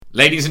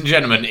Ladies and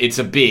gentlemen, it's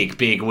a big,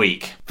 big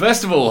week.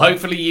 First of all,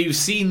 hopefully you've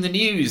seen the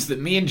news that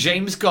me and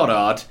James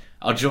Goddard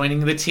are joining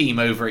the team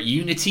over at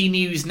Unity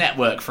News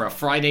Network for a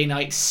Friday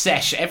night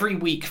sesh every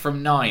week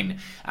from 9.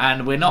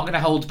 And we're not going to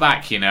hold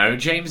back, you know.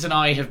 James and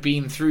I have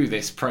been through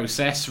this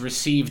process,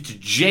 received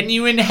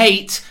genuine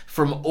hate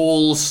from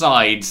all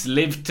sides,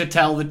 lived to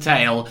tell the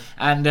tale,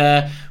 and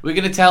we're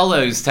going to tell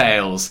those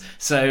tales.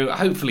 So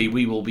hopefully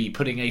we will be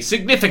putting a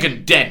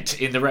significant dent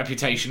in the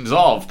reputations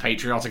of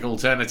Patriotic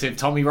Alternative,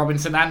 Tommy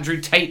Robinson,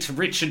 Andrew Tate,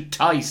 Richard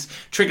Tice,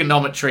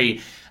 Trigonometry,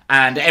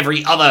 and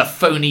every other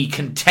phony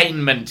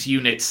containment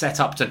unit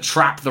set up to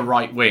trap the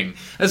right wing,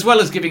 as well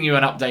as giving you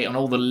an update on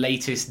all the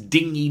latest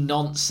dingy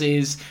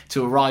nonces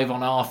to arrive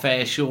on our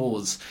fair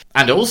shores.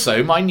 And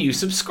also, my new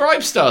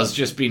Subscribe Star's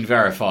just been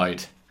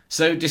verified.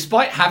 So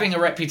despite having a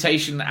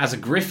reputation as a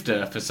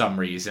grifter for some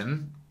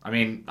reason,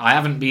 I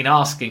haven't been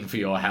asking for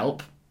your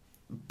help,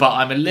 but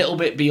I'm a little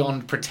bit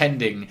beyond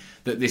pretending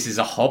that this is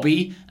a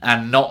hobby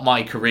and not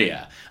my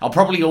career. I'll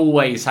probably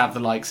always have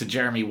the likes of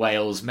Jeremy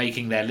Wales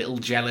making their little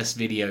jealous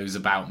videos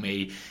about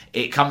me.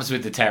 It comes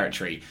with the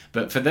territory.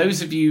 But for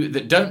those of you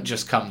that don't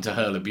just come to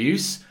hurl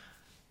abuse,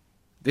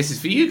 this is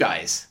for you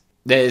guys.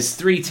 There's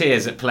 3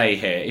 tiers at play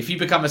here. If you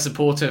become a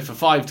supporter for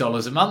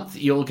 $5 a month,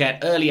 you'll get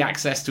early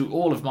access to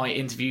all of my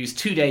interviews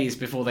 2 days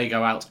before they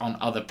go out on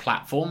other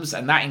platforms,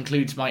 and that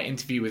includes my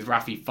interview with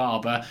Rafi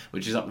Farber,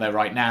 which is up there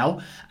right now.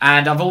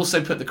 And I've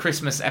also put the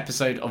Christmas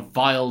episode of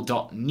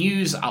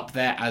Vile.news up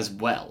there as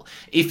well.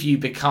 If you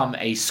become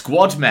a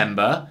squad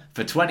member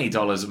for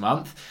 $20 a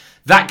month,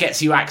 that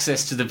gets you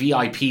access to the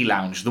VIP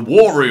lounge, the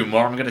war room,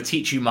 where I'm going to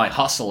teach you my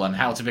hustle and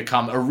how to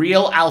become a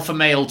real alpha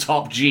male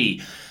top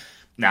G.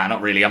 Nah,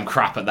 not really, I'm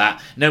crap at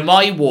that. No,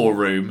 my war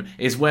room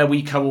is where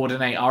we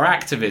coordinate our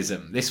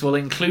activism. This will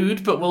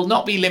include, but will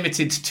not be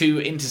limited to,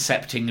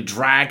 intercepting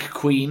drag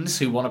queens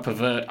who want to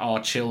pervert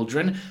our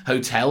children,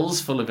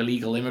 hotels full of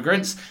illegal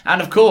immigrants,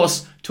 and of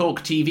course,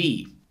 Talk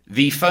TV.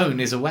 The phone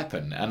is a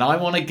weapon, and I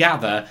want to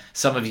gather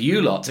some of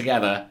you lot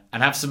together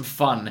and have some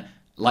fun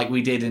like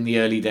we did in the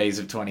early days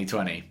of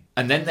 2020.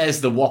 And then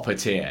there's the Whopper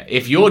tier.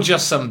 If you're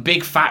just some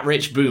big fat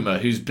rich boomer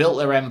who's built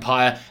their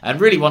empire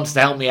and really wants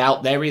to help me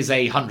out, there is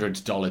a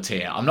 $100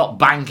 tier. I'm not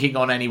banking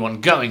on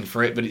anyone going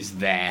for it, but it's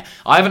there.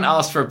 I haven't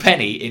asked for a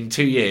penny in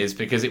 2 years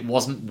because it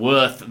wasn't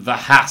worth the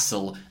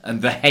hassle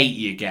and the hate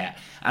you get.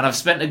 And I've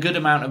spent a good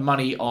amount of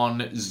money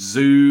on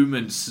Zoom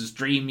and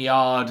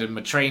StreamYard and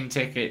my train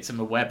tickets and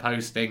my web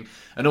hosting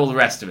and all the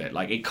rest of it.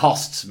 Like, it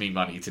costs me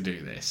money to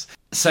do this.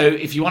 So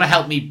if you want to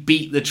help me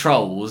beat the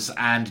trolls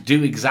and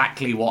do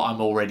exactly what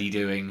I'm already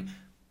doing,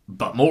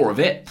 but more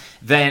of it,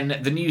 then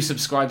the new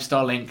Subscribe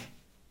Star link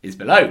is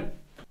below.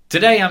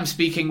 Today I'm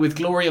speaking with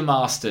Gloria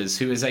Masters,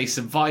 who is a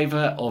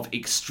survivor of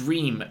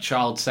extreme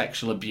child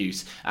sexual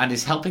abuse and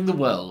is helping the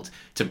world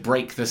to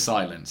break the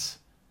silence.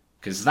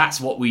 Because that's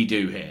what we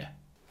do here.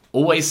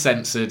 Always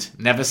censored,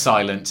 never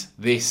silent.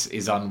 This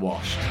is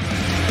Unwashed.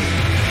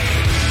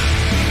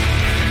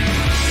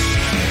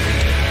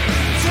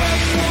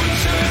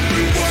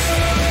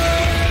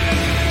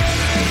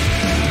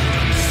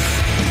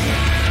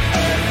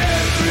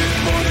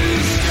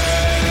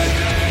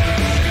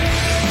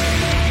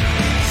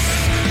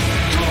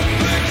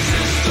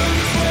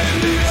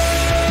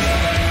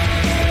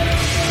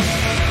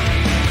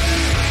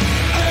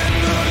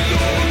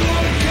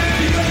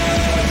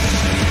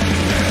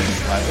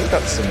 We've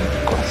got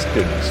some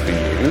questions for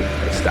you,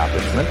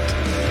 establishment.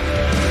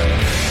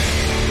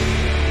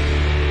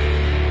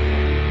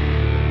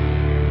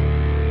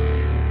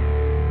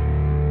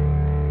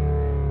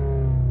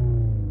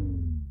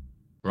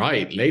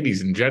 Right,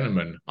 ladies and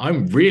gentlemen,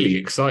 I'm really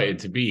excited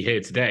to be here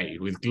today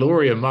with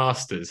Gloria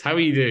Masters. How are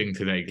you doing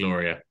today,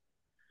 Gloria?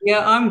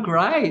 Yeah, I'm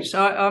great.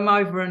 I'm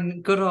over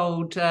in good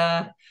old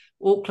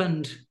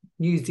Auckland,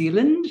 New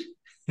Zealand.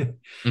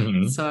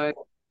 Mm-hmm. So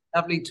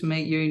lovely to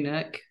meet you,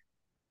 Nick.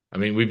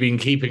 We've been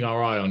keeping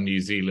our eye on New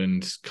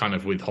Zealand kind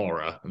of with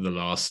horror the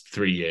last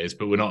 3 years,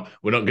 but we're not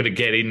going to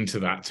get into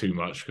that too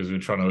much because we're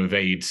trying to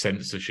evade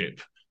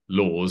censorship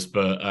laws.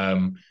 But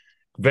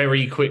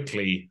very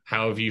quickly,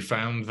 how have you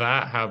found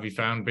that? How have you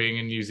found being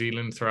in New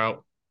Zealand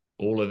throughout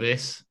all of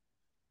this?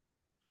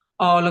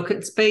 Oh, look,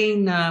 it's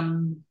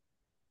been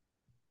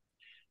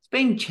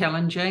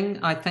challenging.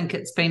 I think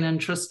it's been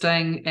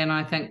interesting, and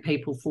I think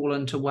people fall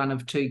into one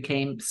of two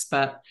camps.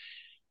 But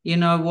you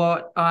know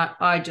what?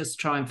 I just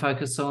try and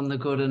focus on the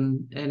good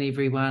in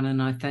everyone, and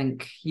I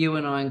think you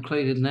and I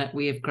included in that,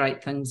 we have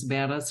great things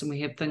about us, and we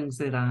have things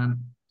that aren't.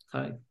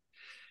 So,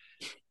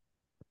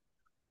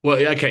 well,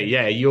 okay,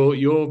 yeah,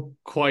 you're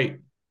quite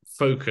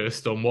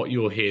focused on what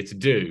you're here to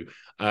do,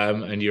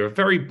 and you're a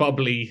very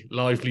bubbly,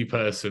 lively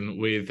person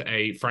with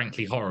a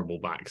frankly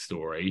horrible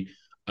backstory.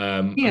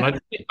 yeah.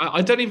 And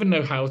I don't even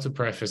know how to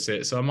preface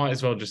it, so I might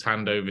as well just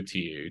hand over to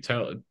you.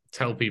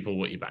 Tell people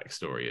what your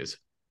backstory is.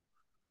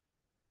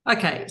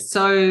 Okay,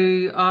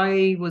 so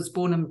I was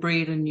born and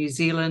bred in New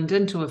Zealand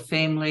into a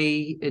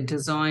family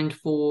designed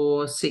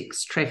for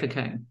sex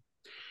trafficking.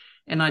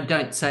 And I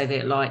don't say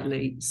that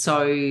lightly.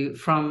 So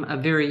from a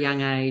very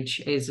young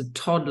age, as a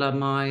toddler,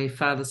 my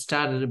father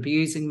started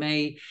abusing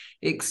me.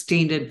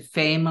 Extended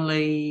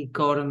family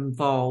got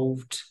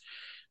involved.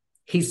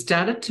 He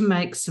started to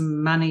make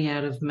some money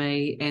out of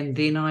me, and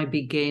then I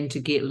began to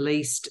get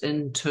leased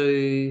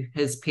into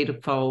his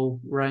pedophile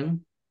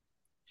ring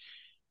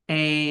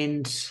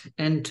and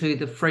into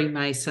the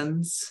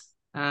Freemasons.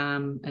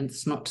 And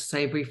it's not to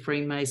say every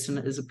Freemason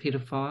is a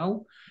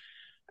pedophile.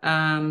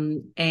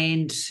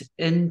 And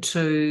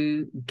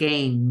into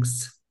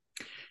gangs.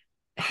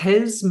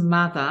 His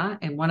mother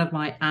and one of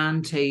my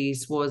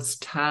aunties was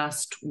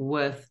tasked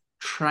with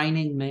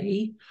training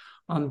me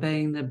on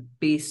being the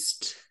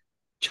best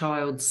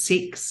child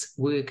sex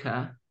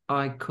worker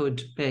I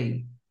could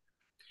be.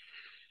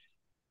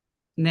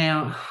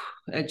 Now,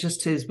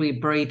 just as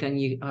we're breathing,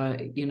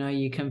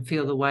 you can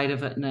feel the weight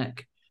of it,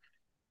 Nick.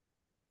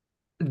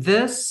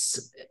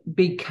 This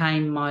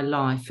became my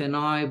life, and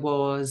I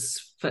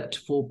was fit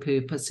for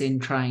purpose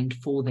and trained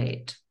for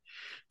that.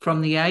 From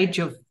the age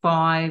of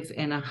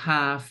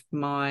 5.5,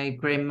 my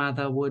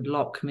grandmother would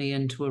lock me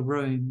into a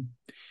room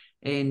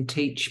and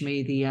teach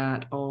me the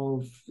art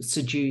of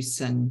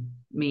seducing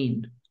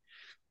men.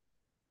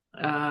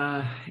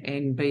 And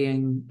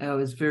I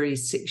was very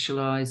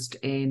sexualized,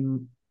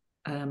 and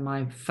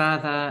my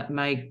father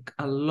made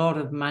a lot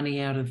of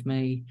money out of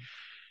me.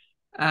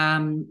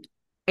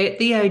 At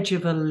the age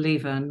of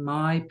 11,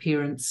 my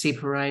parents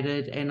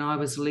separated and I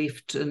was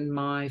left in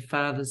my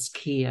father's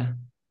care.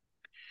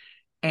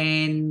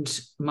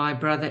 And my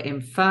brother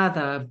and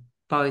father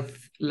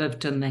both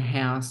lived in the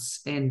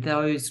house, and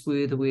those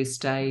were the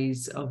worst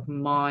days of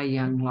my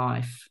young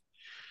life.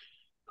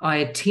 I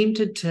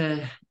attempted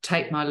to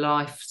take my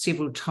life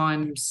several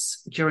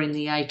times during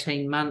the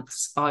 18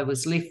 months I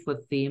was left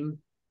with them,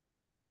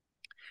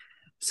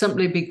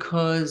 simply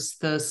because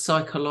the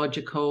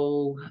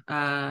psychological,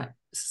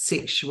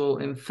 sexual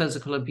and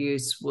physical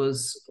abuse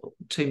was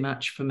too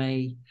much for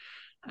me.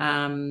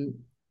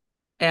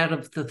 Out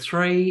of the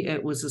three,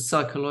 it was the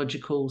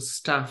psychological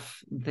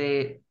stuff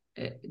that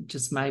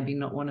just made me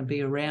not want to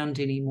be around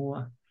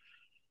anymore.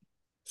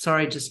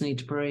 Sorry, just need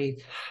to breathe.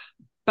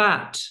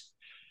 But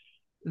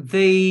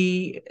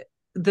the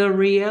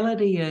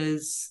reality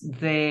is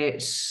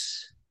that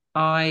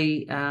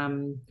I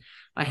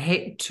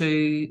had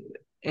to,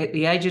 at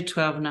the age of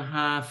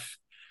 12.5,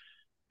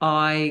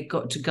 I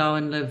got to go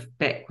and live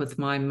back with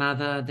my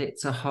mother.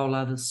 That's a whole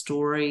other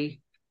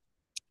story.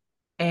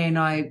 And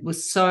I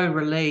was so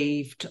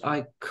relieved.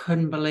 I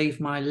couldn't believe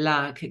my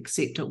luck,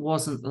 except it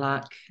wasn't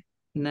luck,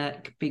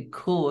 Nick,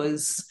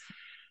 because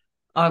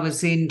I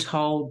was then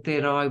told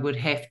that I would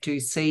have to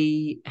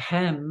see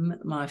him,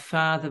 my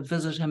father,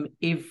 visit him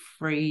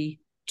every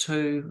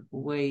 2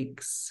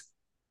 weeks.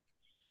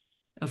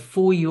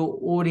 For your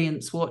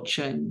audience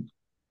watching,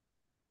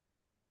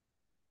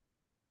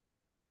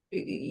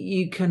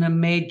 you can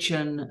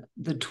imagine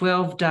the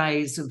 12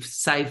 days of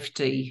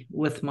safety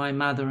with my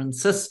mother and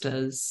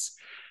sisters,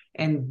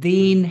 and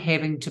then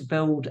having to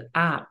build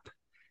up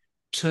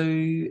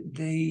to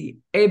the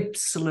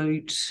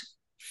absolute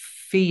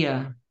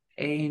fear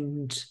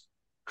and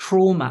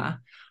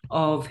trauma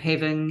of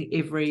having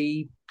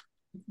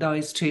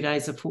those 2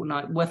 days a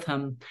fortnight with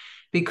him,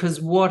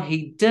 because what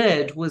he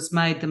did was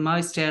made the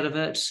most out of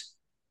it,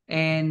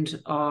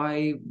 and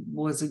I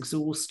was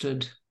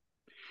exhausted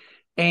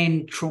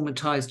and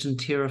traumatized and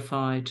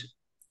terrified.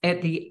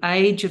 At the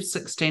age of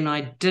 16,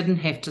 I didn't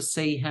have to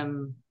see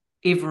him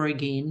ever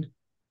again.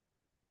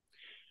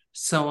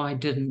 So I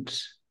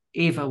didn't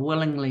ever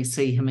willingly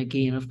see him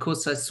again. Of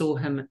course, I saw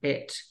him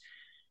at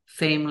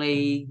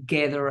family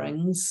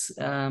gatherings,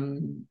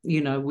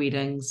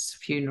 weddings,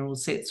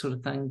 funerals, that sort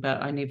of thing,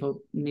 but I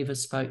never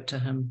spoke to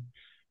him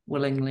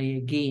willingly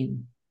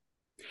again.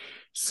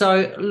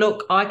 So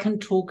look, I can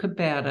talk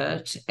about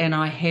it and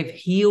I have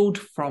healed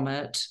from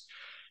it,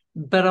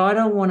 but I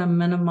don't want to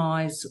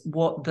minimize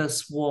what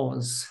this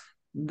was.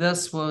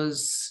 This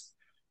was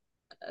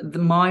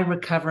my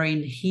recovery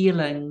and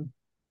healing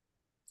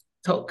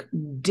took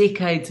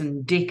decades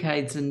and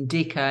decades and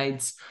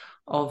decades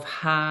of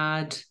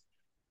hard,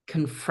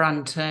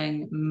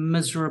 confronting,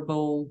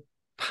 miserable,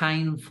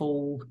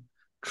 painful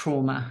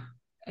trauma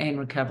and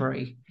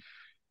recovery.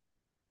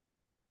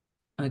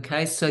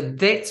 Okay, so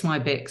that's my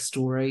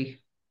backstory.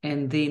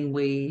 And then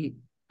we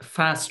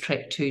fast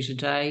track to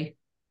today.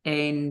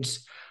 And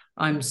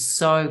I'm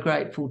so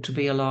grateful to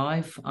be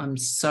alive. I'm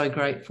so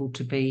grateful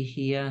to be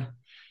here.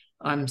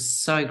 I'm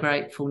so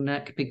grateful,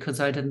 Nick, because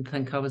I didn't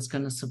think I was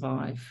going to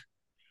survive.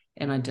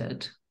 And I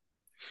did.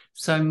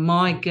 So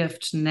my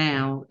gift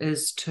now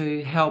is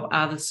to help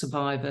other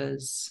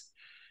survivors.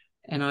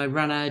 And I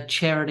run a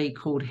charity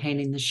called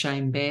Handing the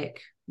Shame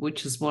Back,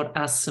 which is what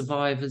us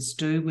survivors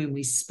do when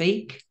we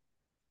speak.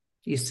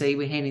 You see,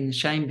 we're handing the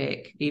shame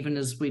back, even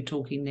as we're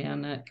talking now,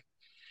 Nick.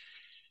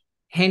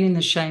 Handing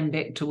the shame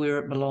back to where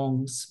it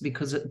belongs,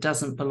 because it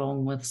doesn't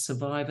belong with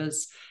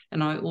survivors.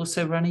 And I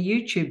also run a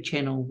YouTube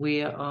channel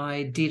where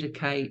I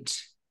dedicate,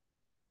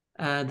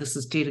 this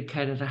is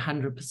dedicated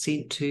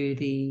 100% to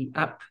the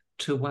up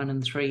to 1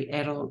 in 3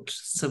 adult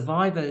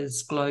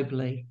survivors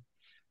globally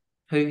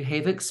who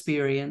have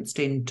experienced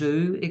and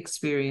do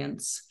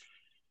experience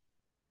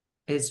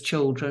as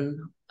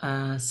children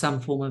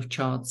some form of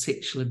child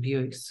sexual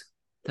abuse.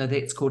 So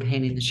that's called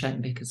handing the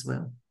shame back as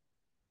well.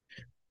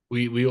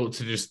 We ought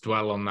to just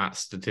dwell on that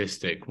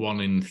statistic,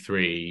 1 in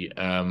 3.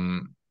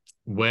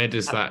 Where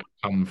does that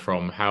come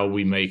from? How are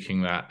we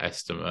making that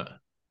estimate?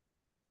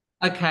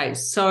 Okay,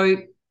 so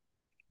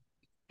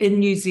in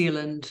New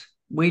Zealand,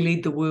 we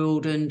lead the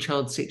world in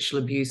child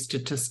sexual abuse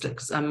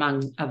statistics,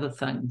 among other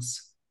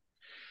things.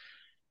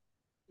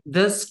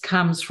 This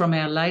comes from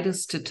our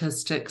latest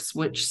statistics,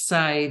 which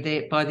say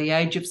that by the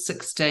age of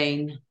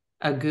 16,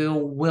 a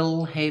girl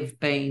will have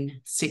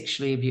been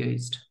sexually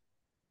abused.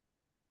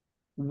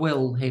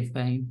 Will have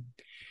been.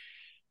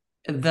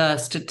 The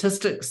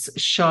statistics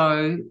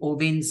show or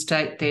then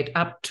state that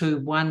up to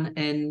 1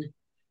 in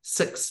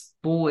 6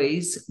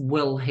 boys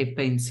will have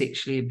been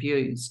sexually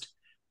abused.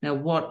 Now,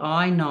 what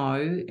I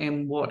know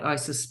and what I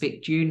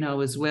suspect you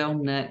know as well,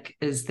 Nick,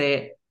 is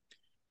that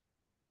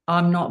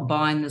I'm not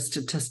buying the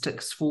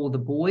statistics for the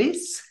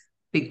boys,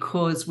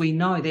 because we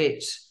know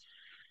that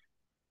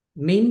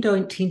men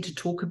don't tend to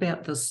talk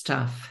about this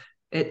stuff.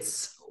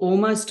 It's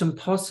almost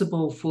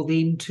impossible for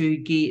them to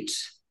get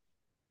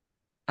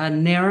a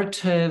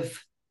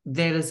narrative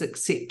that is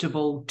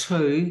acceptable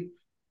to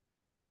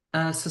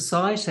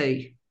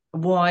society.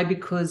 Why?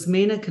 Because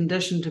men are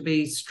conditioned to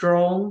be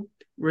strong,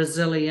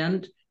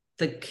 resilient,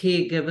 the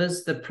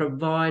caregivers, the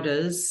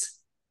providers,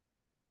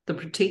 the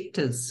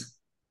protectors.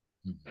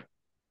 Mm-hmm.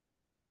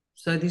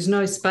 So there's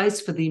no space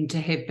for them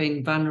to have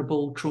been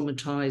vulnerable,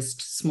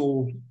 traumatized,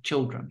 small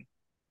children.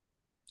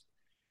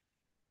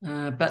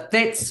 But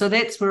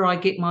that's where I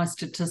get my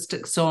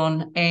statistics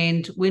on.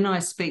 And when I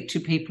speak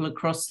to people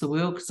across the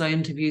world, because I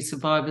interview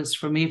survivors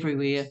from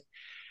everywhere,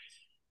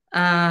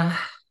 my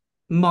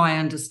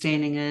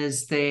understanding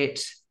is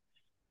that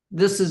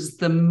this is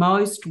the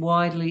most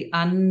widely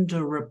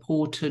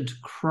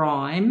underreported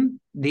crime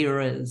there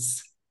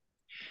is.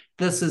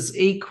 This is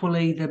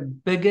equally the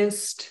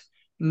biggest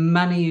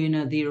money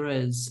earner there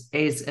is,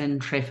 as in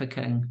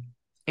trafficking,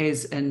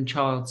 as in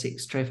child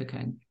sex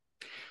trafficking.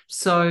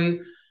 So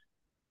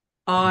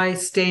I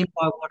stand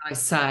by what I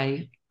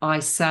say. I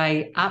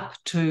say up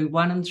to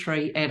 1 in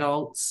 3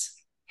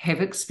 adults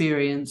have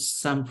experienced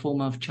some form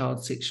of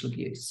child sexual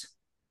abuse.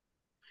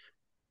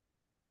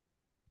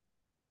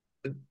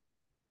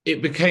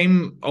 It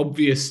became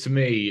obvious to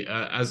me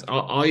as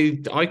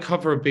I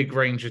cover a big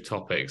range of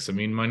topics. I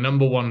mean, my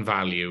number one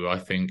value, I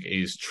think,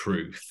 is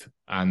truth.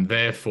 And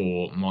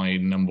therefore, my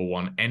number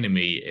one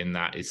enemy in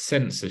that is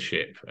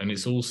censorship. And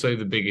it's also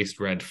the biggest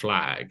red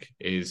flag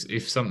is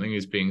if something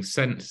is being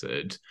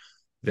censored,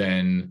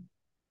 then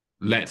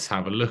let's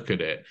have a look at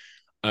it.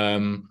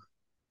 And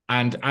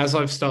as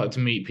I've started to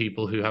meet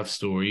people who have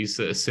stories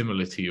that are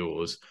similar to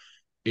yours,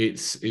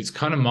 it's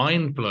kind of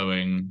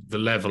mind-blowing the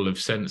level of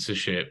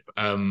censorship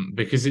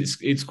because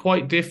it's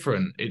quite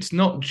different. It's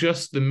not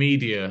just the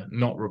media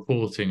not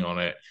reporting on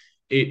it.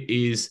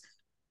 It's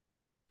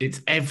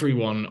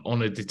everyone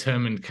on a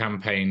determined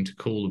campaign to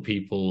call the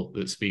people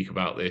that speak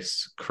about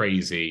this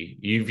crazy.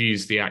 You've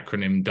used the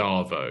acronym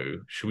DARVO.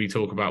 Should we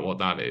talk about what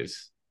that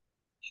is?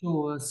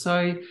 Sure.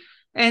 So,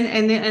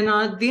 then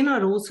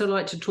I'd also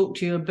like to talk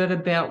to you a bit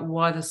about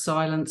why the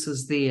silence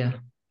is there.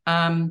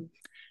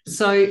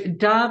 So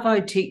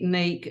DARVO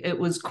technique, it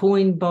was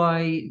coined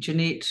by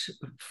Jeanette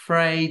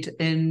Freyd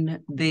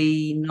in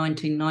the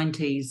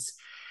 1990s.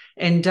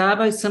 And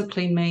DARVO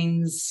simply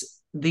means,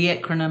 the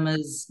acronym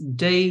is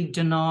D,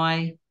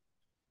 deny,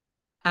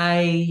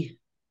 A,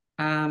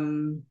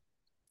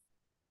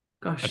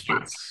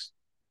 attack,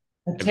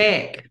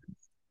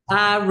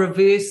 R,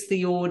 reverse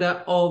the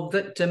order of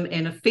victim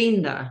and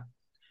offender.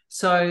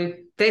 So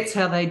that's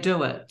how they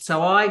do it.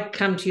 So I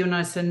come to you and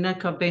I say,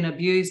 Nick, I've been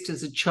abused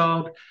as a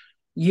child.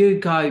 You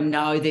go,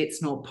 no,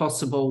 that's not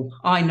possible.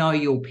 I know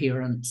your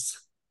parents.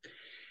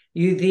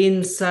 You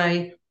then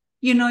say,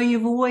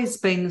 you've always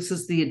been, this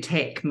is the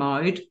attack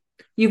mode.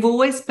 You've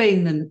always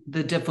been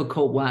the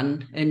difficult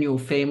one in your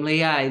family,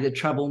 the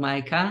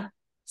troublemaker.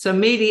 So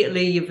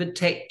immediately you've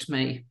attacked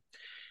me.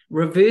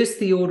 Reverse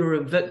the order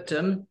of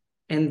victim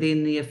and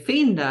then the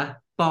offender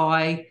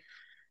by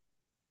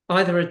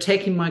either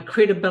attacking my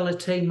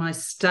credibility, my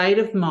state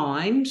of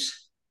mind,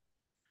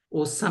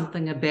 or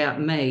something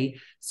about me.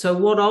 So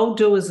what I'll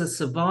do as a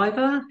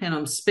survivor, and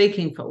I'm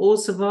speaking for all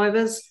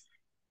survivors,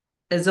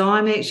 is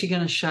I'm actually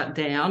going to shut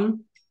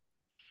down,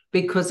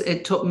 because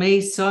it took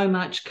me so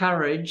much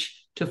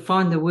courage to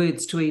find the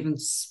words to even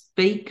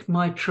speak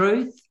my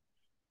truth.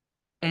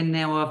 And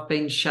now I've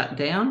been shut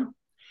down.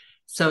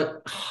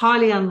 So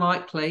highly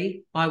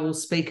unlikely I will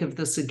speak of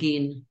this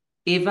again,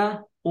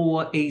 ever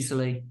or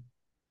easily.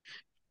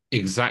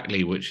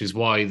 Exactly, which is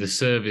why the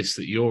service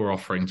that you're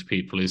offering to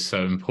people is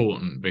so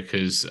important,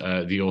 because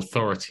the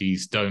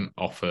authorities don't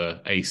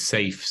offer a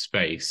safe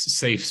space.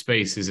 Safe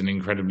space is an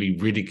incredibly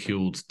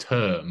ridiculed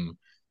term,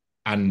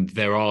 and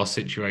there are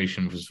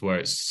situations where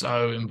it's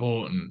so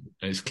important.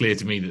 And it's clear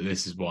to me that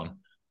this is one.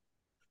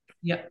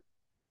 Yep.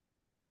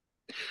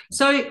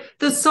 So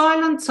the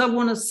silence, I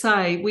want to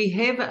say, we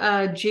have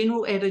a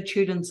general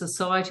attitude in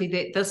society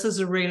that this is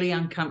a really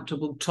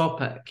uncomfortable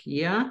topic,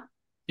 yeah?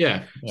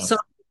 Yeah. So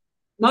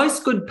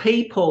most good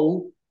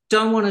people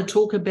don't want to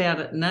talk about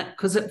it, Nick,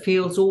 because it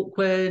feels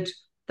awkward.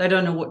 They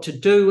don't know what to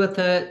do with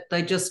it.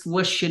 They just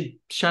wish you'd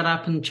shut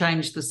up and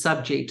change the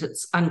subject.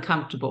 It's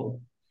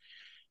uncomfortable.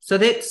 So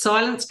that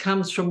silence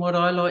comes from what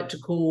I like to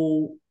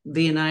call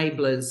the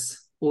enablers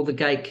or the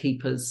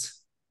gatekeepers.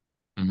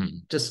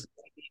 Just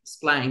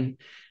explain.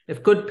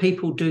 If good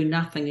people do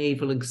nothing,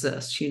 evil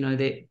exists. You know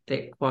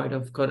that quote,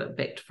 I've got it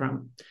back to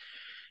front.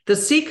 The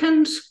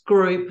second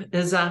group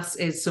is us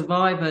as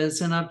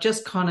survivors, and I've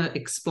just kind of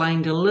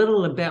explained a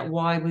little about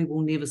why we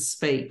will never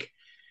speak.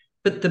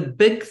 But the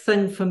big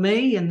thing for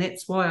me, and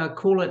that's why I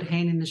call it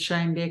handing the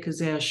shame back,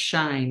 is our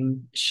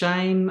shame.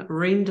 Shame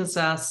renders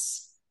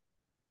us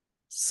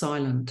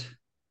silent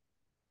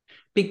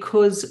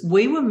because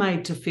we were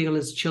made to feel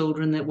as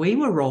children that we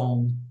were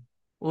wrong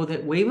or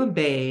that we were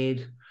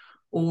bad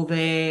or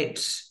that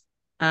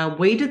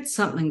we did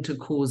something to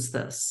cause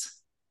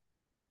this.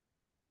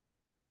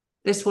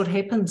 That's what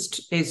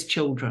happens as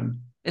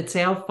children. It's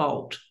our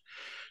fault.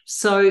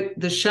 So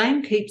the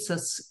shame keeps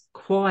us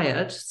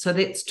quiet. So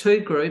that's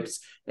two groups.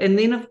 And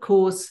then, of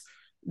course,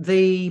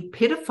 the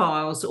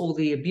pedophiles or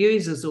the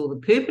abusers or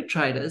the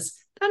perpetrators,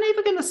 they're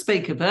never going to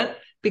speak of it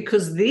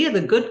because they're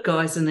the good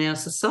guys in our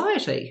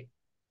society.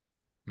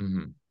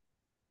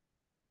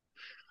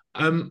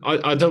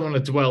 I don't want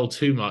to dwell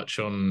too much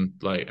on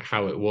like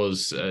how it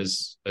was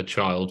as a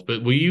child,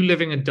 but were you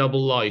living a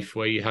double life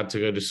where you had to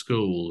go to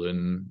school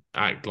and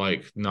act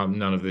like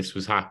none of this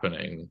was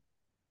happening?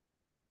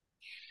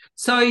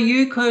 So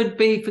you could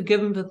be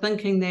forgiven for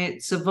thinking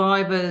that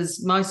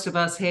survivors, most of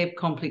us have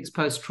complex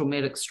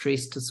post-traumatic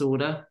stress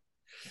disorder.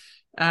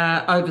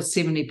 Over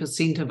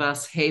 70% of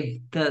us have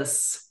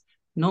this,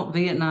 not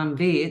Vietnam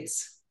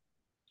vets,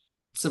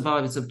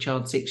 survivors of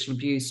child sexual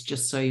abuse,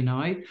 just so you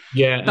know.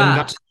 Yeah, but and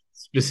that,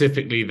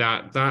 specifically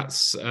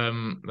that's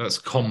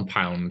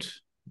compound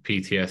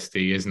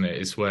PTSD, isn't it?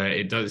 It's where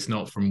it's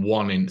not from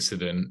one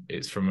incident,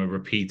 it's from a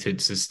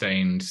repeated,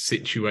 sustained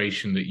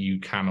situation that you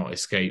cannot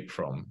escape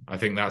from. I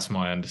think that's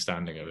my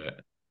understanding of it.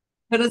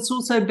 But it's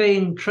also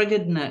being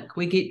triggered, Nick.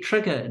 We get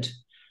triggered.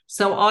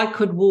 So I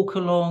could walk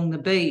along the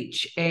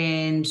beach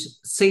and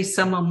see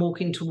someone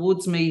walking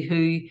towards me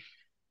who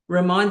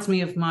reminds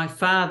me of my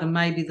father.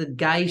 Maybe the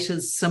gait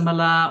is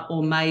similar,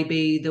 or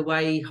maybe the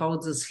way he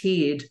holds his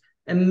head.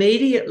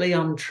 Immediately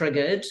I'm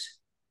triggered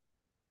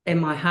and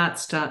my heart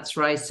starts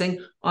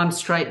racing. I'm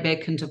straight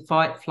back into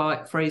fight,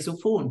 flight, freeze, or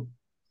fawn.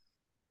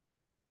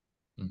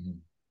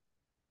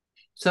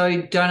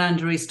 So don't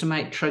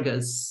underestimate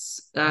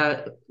triggers.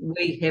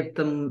 We have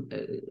them,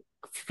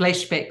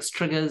 flashbacks,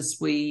 triggers,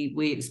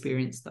 we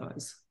experience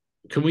those.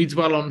 Can we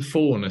dwell on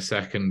fawn a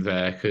second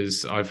there?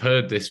 Because I've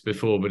heard this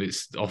before, but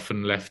it's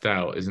often left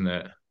out, isn't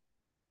it?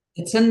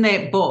 It's in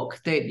that book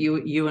that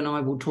you and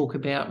I will talk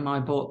about in my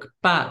book,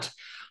 but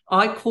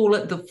I call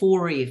it the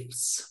 4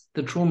 Fs,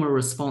 the trauma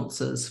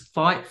responses: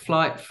 fight,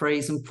 flight,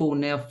 freeze, and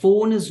fawn. Now,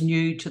 fawn is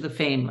new to the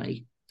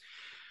family.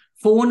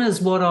 Fawn is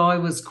what I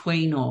was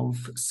queen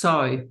of.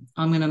 So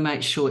I'm going to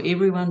make sure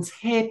everyone's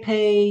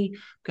happy,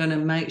 going to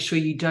make sure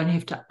you don't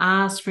have to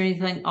ask for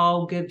anything.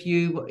 I'll give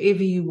you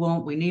whatever you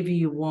want, whenever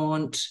you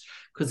want,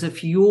 because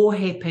if you're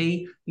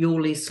happy,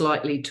 you're less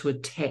likely to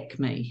attack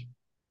me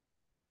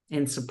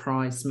and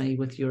surprise me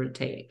with your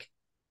attack.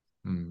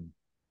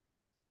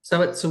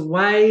 So it's a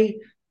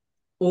way,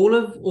 all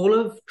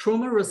of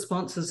trauma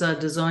responses are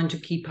designed to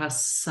keep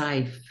us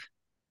safe.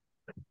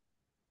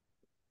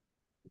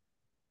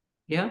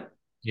 Yeah?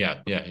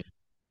 Yeah.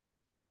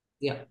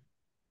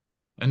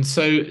 And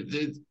so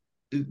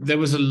there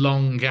was a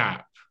long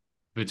gap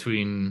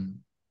between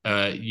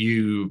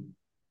you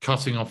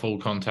cutting off all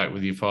contact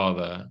with your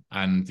father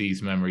and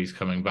these memories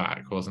coming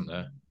back, wasn't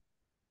there?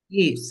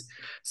 Yes.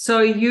 So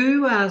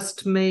you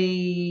asked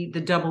me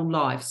the double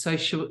life. So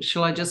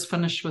shall I just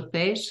finish with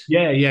that?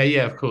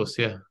 Yeah, of course,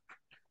 yeah.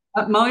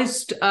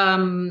 Most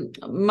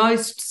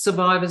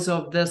survivors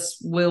of this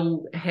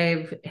will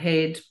have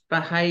had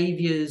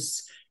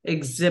behaviours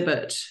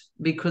exhibit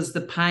because the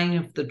pain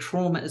of the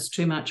trauma is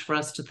too much for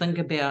us to think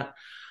about.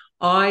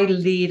 I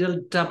led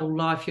a double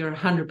life. You're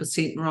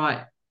 100%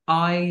 right.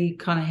 I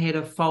kind of had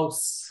a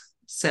false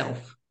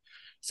self.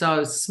 So I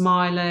was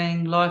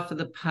smiling, life of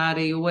the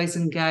party, always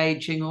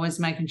engaging, always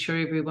making sure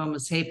everyone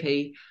was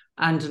happy.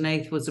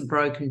 Underneath was a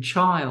broken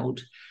child.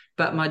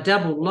 But my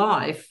double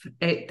life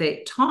at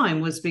that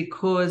time was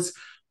because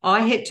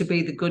I had to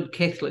be the good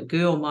Catholic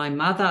girl my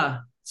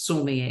mother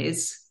saw me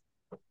as,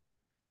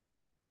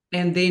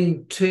 and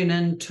then turn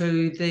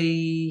into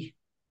the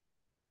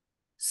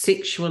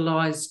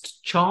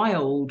sexualized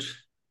child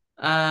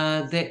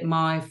that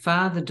my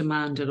father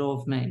demanded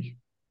of me.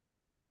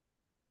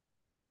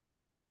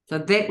 So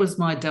that was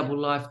my double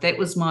life. That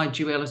was my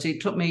duality.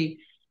 It took me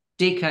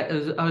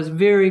decades. I was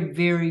very,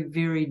 very,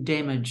 very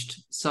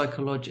damaged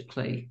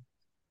psychologically.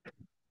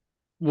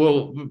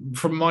 Well,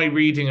 from my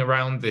reading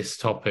around this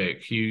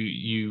topic,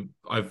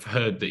 I've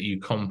heard that you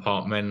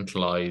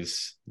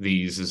compartmentalize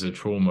these as a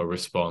trauma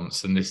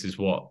response, and this is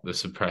what the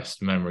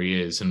suppressed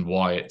memory is, and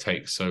why it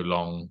takes so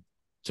long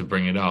to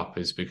bring it up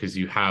is because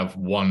you have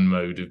one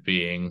mode of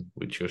being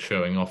which you're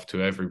showing off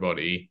to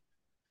everybody,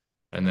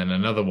 and then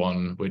another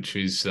one which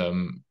is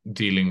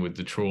dealing with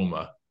the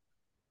trauma.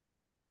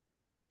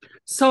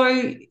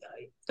 So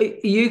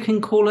you can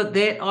call it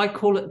that. I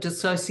call it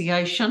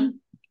dissociation.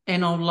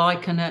 And I'll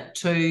liken it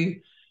to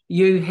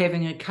you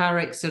having a car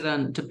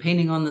accident.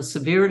 Depending on the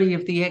severity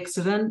of the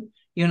accident,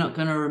 you're not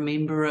going to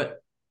remember it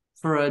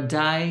for a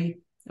day,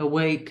 a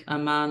week, a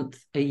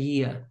month, a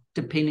year,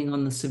 depending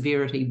on the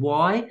severity.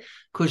 Why?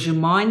 Because your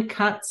mind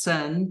cuts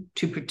in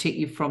to protect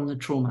you from the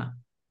trauma.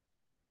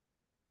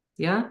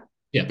 Yeah?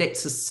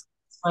 That's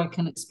I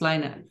can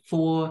explain it.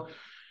 For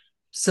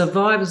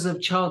survivors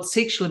of child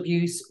sexual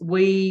abuse,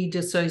 we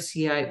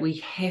dissociate. We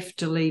have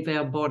to leave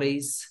our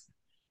bodies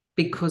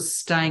because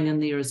staying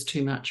in there is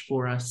too much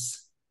for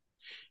us.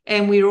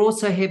 And we're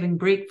also having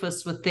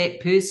breakfast with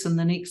that person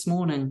the next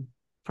morning,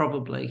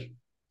 probably.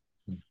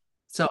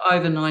 So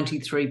over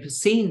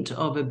 93%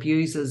 of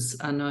abusers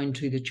are known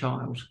to the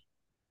child.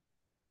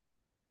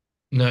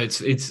 No,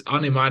 it's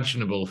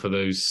unimaginable for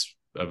those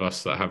of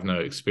us that have no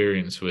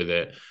experience with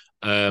it.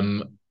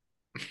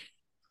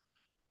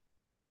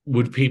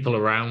 Would people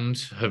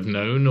around have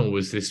known, or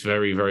was this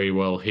very, very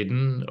well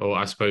hidden? Or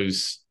I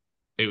suppose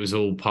it was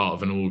all part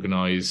of an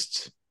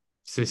organized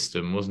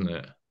system, wasn't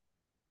it?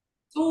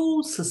 It's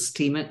all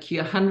systemic.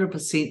 You're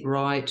 100%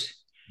 right.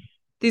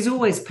 There's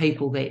always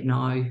people that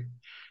know.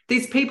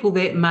 There's people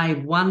that may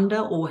wonder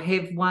or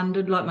have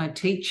wondered, like my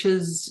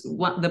teachers.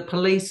 The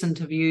police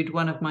interviewed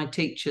one of my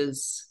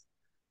teachers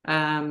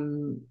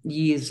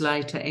years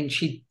later, and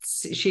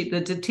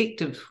the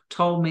detective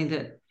told me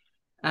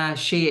that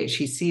she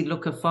actually said,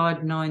 look, if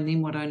I'd known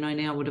then what I know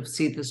now, I would have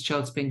said this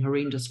child's being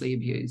horrendously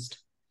abused.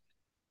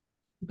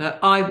 But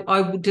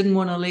I didn't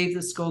want to leave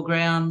the school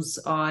grounds.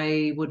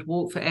 I would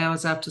walk for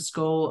hours after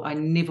school. I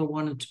never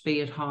wanted to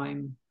be at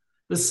home.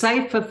 It was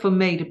safer for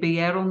me to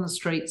be out on the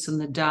streets in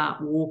the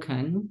dark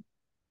walking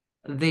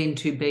than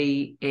to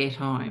be at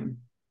home.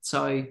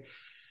 So,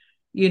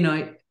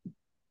 yeah.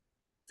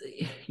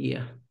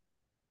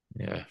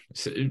 Yeah.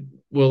 So,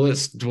 well,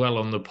 let's dwell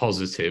on the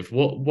positive.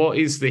 What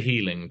is the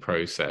healing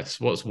process?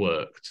 What's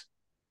worked?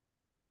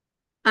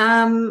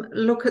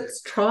 Look,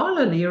 it's trial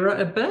and error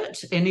a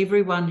bit, and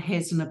everyone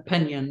has an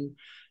opinion.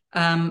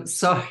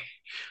 So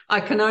I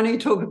can only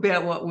talk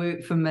about what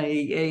worked for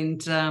me.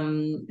 And,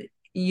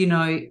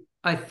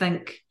 I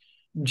think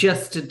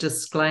just a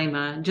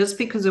disclaimer, just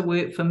because it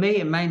worked for me,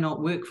 it may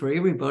not work for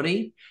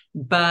everybody,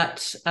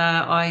 but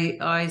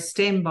I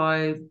stand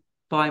by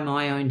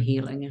my own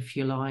healing, if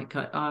you like.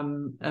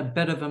 I'm a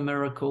bit of a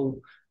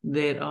miracle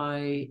that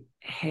I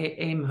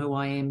am who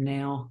I am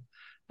now,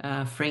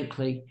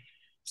 frankly.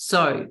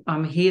 So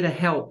I'm here to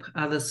help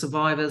other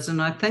survivors.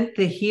 And I think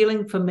the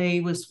healing for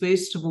me was,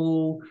 first of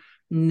all,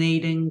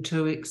 needing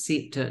to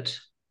accept it.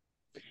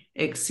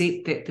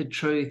 Accept that the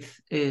truth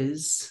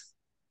is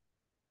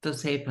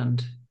this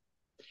happened.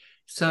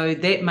 So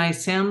that may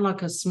sound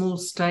like a small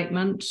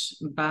statement,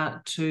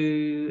 but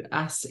to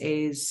us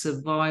as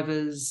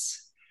survivors,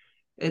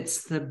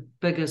 it's the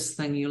biggest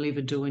thing you'll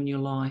ever do in your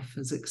life,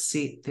 is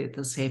accept that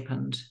this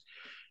happened.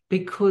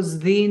 Because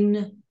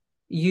then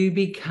you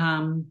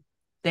become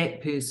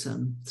that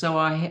person. So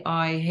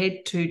I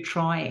had to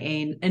try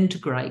and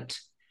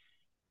integrate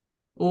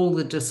all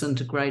the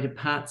disintegrated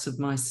parts of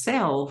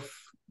myself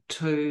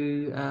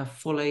to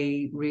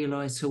fully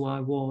realize who I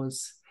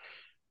was.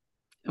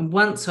 And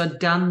once I'd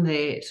done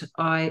that,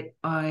 I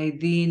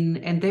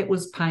then, and that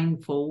was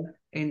painful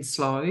and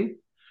slow.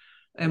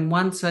 And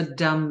once I'd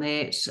done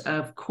that,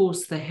 of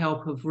course, the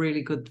help of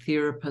really good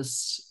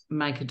therapists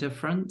make a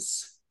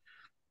difference.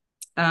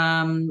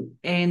 And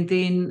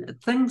then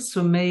things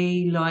for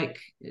me, like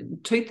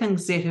two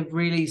things that have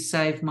really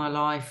saved my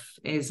life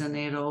as an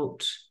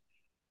adult.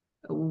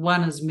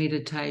 One is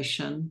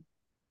meditation,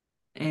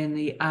 and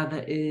the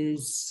other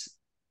is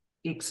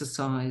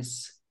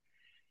exercise.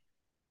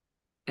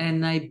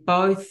 And they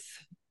both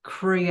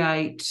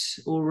create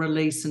or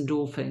release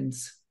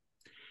endorphins,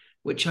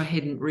 which I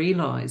hadn't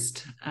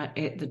realized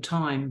at the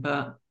time.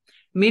 But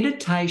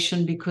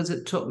meditation, because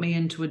it took me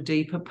into a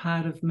deeper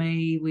part of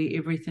me where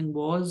everything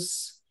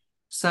was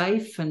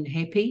safe and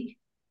happy,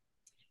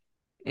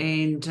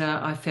 and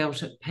I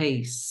felt at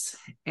peace,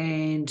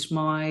 and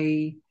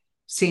my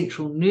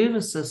central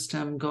nervous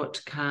system got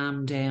to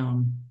calm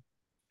down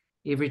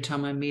every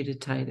time I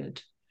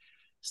meditated.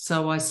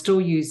 So I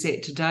still use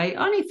that today,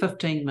 only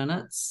 15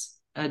 minutes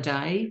a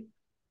day.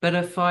 But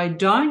if I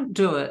don't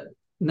do it,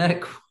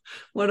 Nick,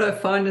 what I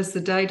find is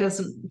the day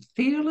doesn't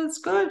feel as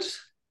good.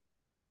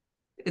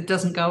 It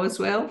doesn't go as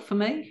well for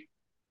me.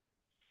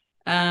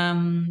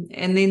 And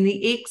then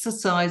the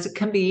exercise, it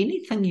can be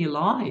anything you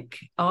like.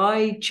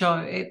 I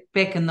chose,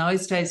 back in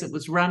those days, it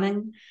was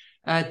running.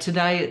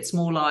 Today, it's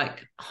more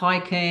like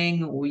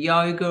hiking or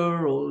yoga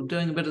or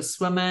doing a bit of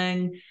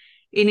swimming.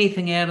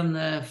 anything out in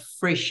the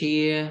fresh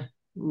air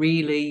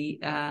really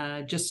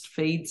just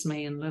feeds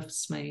me and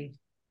lifts me.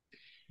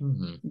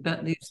 Mm-hmm.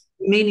 But there's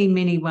many,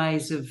 many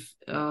ways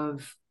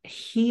of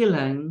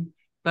healing.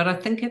 But I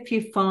think if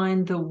you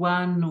find the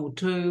one or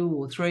two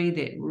or three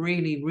that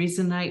really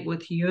resonate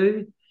with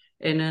you,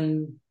 and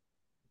in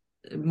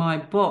my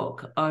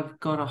book, I've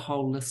got a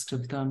whole list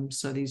of them.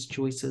 So there's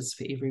choices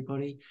for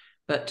everybody.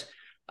 But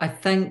I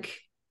think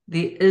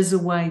there is a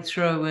way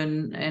through,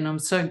 and I'm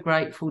so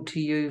grateful to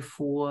you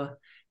for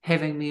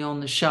having me on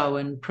the show.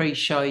 And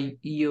pre-show,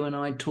 you and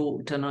I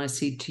talked, and I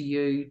said to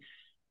you,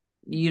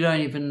 you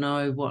don't even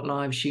know what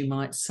lives you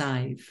might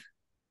save.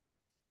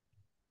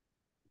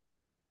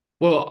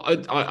 Well,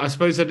 I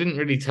suppose I didn't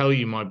really tell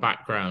you my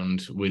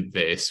background with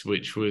this,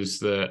 which was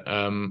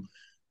that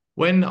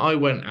when I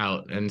went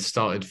out and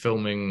started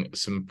filming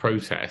some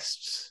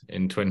protests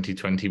in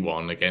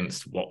 2021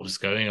 against what was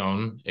going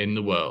on in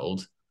the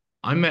world,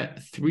 I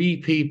met 3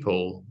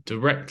 people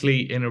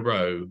directly in a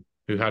row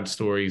who had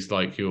stories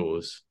like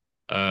yours,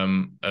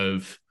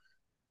 of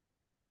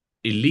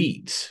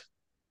elite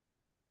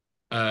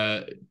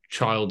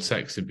child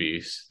sex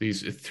abuse.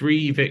 These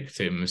 3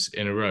 victims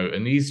in a row,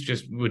 and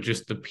these were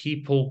just the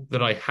people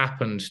that I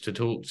happened to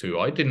talk to.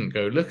 I didn't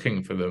go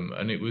looking for them,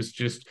 and it was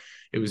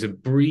a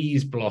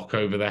breeze block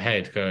over the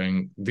head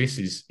going, this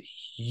is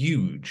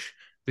huge.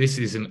 This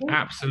is an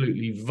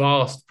absolutely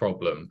vast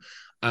problem.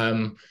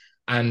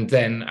 And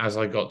then as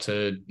I got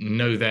to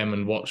know them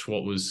and watch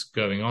what was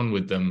going on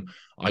with them,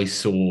 I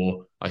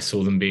saw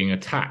them being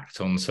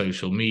attacked on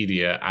social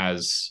media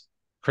as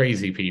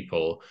crazy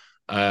people.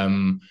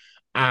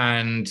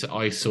 And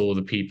I saw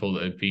the people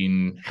that had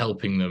been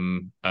helping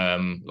them,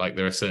 like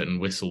there are certain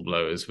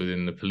whistleblowers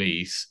within the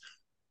police,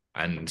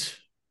 and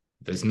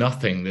there's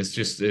nothing.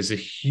 There's a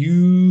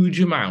huge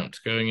amount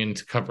going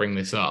into covering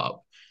this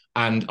up.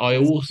 And I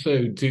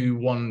also do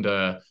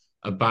wonder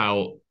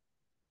about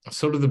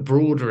sort of the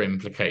broader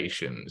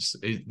implications.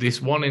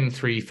 This 1 in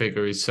 3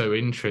 figure is so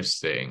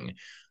interesting.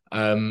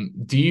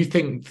 Do you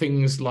think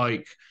things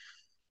like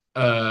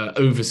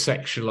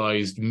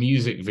over-sexualized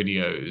music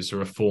videos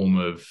are a form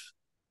of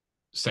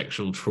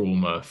sexual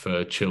trauma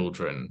for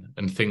children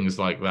and things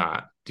like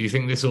that? Do you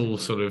think this all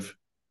sort of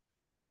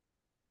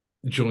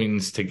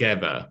joins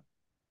together?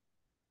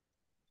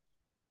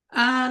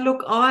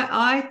 Look,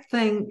 I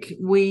think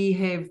we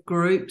have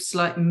groups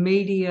like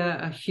media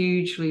are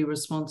hugely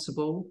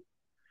responsible.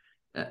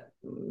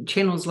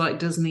 Channels like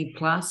Disney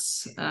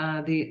Plus,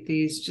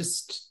 there's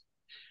just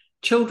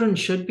children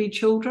should be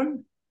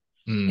children,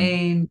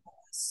 and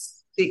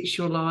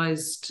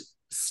sexualized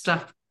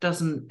stuff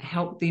doesn't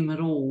help them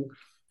at all.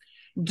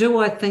 Do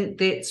I think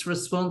that's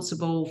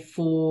responsible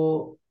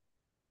for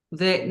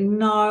that?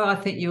 No, I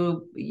think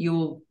you're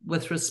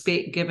with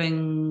respect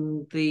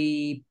giving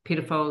the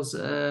pedophiles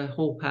a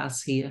hall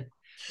pass here.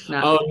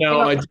 No. Oh no,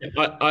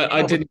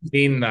 I didn't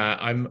mean that.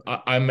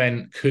 I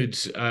meant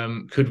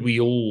could we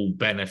all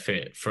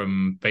benefit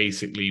from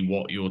basically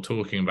what you're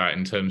talking about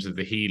in terms of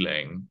the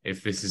healing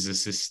if this is a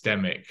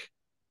systemic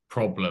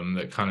problem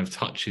that kind of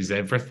touches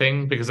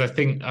everything? Because I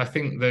think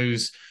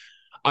those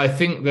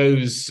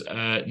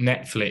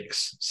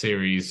Netflix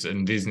series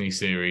and Disney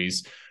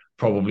series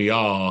probably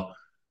are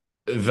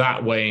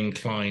that way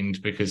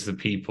inclined because the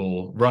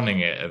people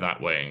running it are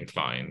that way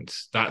inclined.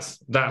 That's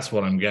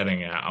what I'm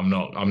getting at. I'm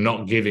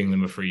not giving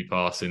them a free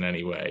pass in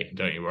any way.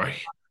 Don't you worry.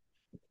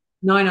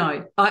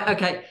 No.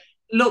 Okay.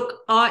 Look,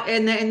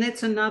 and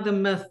that's another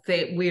myth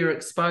that we're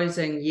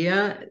exposing.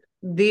 Yeah,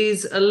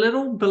 there's a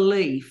little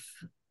belief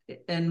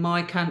in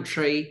my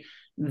country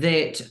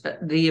that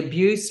the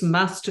abuse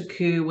must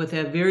occur with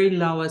our very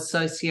lower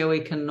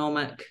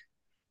socioeconomic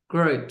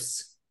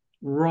groups.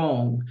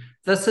 Wrong.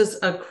 This is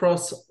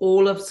across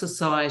all of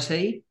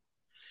society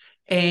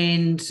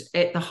and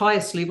at the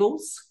highest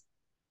levels,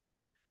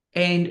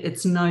 and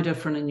it's no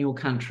different in your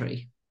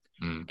country.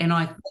 And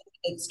I think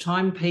it's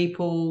time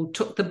people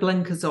took the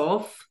blinkers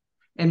off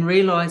and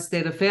realised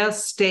that if our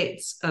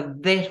stats are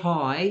that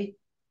high,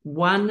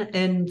 1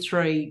 in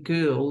 3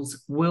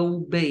 girls will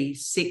be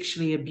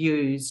sexually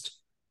abused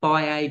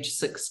by age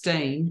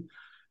 16.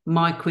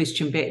 My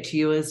question back to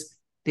you is,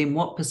 then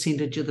what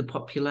percentage of the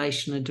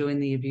population are doing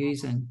the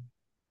abusing?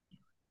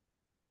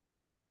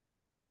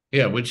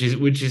 Yeah, which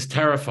is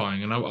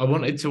terrifying. And I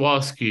wanted to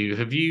ask you,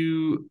 have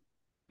you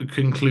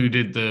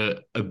concluded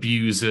that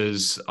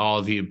abusers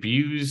are the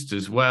abused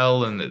as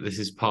well, and that this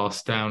is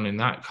passed down in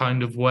that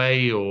kind of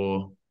way?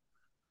 Or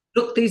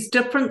look, there's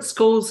different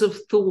schools of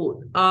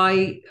thought.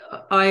 I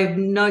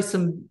know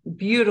some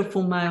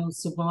beautiful male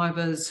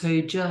survivors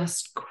who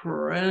just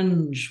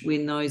cringe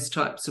when those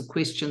types of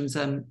questions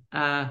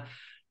are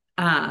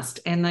asked,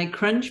 and they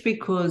cringe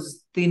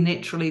because they're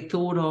naturally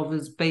thought of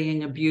as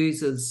being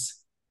abusers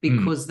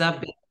because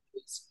they've been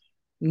abused.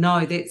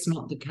 No, that's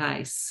not the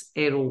case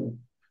at all.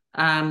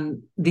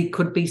 There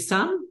could be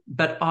some,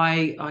 but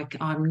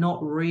I'm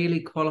not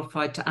really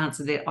qualified to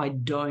answer that. I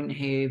don't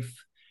have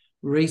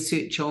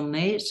research on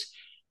that.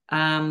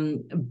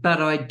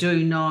 But I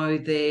do know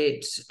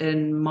that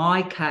in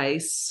my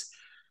case,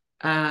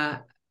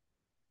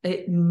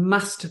 it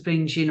must have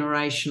been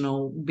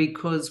generational,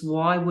 because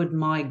why would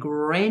my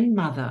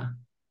grandmother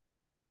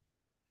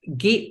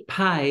get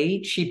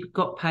paid? She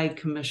got paid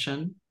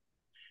commission,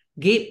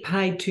 get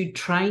paid to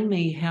train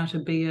me how to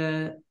be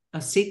a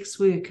sex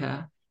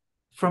worker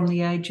from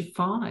the age of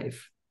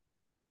 5.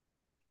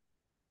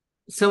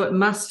 So it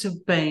must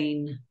have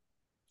been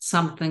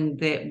something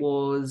that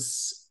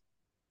was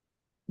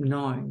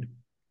known.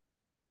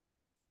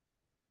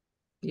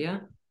 Yeah.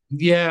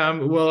 Yeah,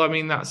 well, I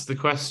mean, that's the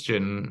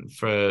question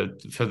for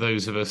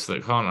those of us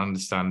that can't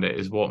understand it,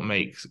 is what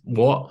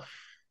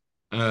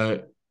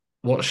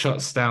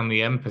shuts down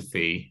the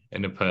empathy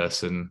in a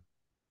person,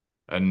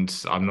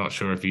 and I'm not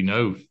sure if you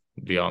know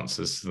the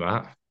answers to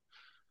that.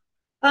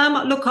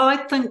 Look, I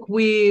think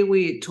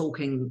we're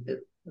talking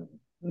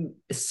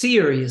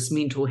serious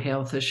mental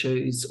health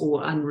issues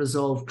or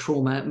unresolved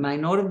trauma. It may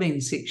not have been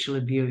sexual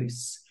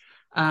abuse.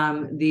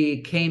 There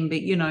can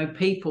be,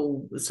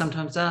 people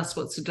sometimes ask,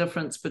 what's the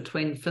difference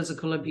between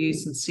physical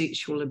abuse and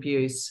sexual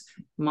abuse?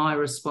 My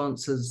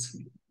response is,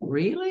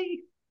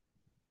 really?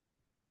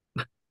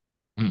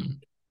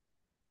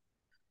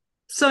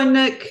 So,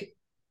 Nick,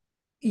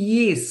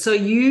 yes, so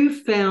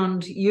you've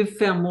found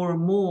more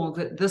and more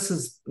that this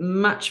is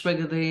much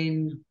bigger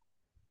than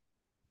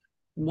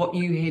what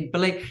you had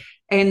believed.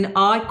 And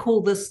I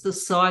call this the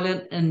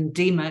silent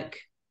endemic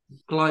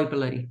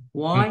globally.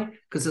 Why?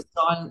 Because the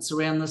silence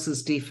around this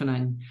is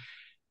deafening.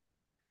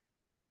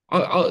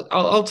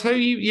 I'll tell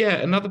you, yeah,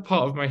 another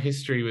part of my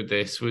history with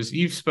this was,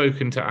 you've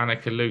spoken to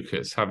Annika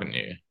Lucas, haven't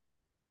you?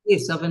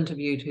 Yes, I've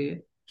interviewed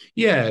her.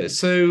 Yeah,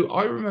 so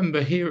I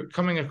remember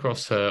coming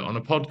across her on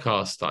a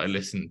podcast that I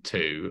listened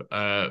to.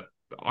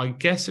 I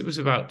guess it was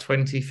about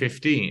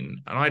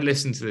 2015, and I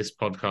listened to this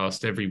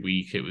podcast every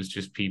week. It was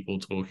just people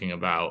talking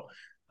about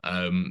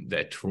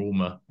their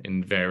trauma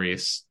in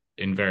various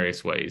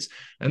ways,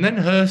 and then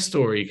her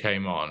story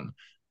came on,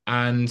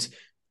 and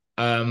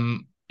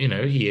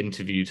he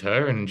interviewed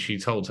her and she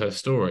told her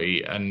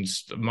story, and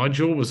my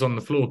jaw was on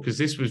the floor, because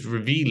this was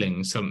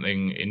revealing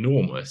something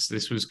enormous.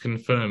 This was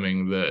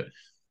confirming that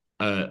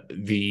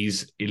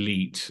these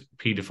elite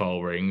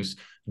paedophile rings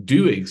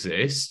do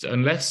exist.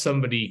 Unless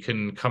somebody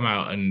can come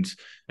out and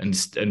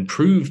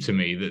prove to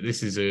me that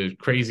this is a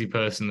crazy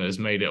person that has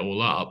made it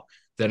all up,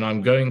 then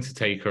I'm going to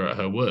take her at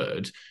her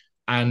word.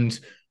 And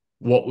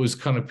what was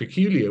kind of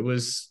peculiar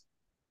was,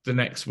 the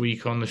next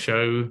week on the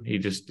show, he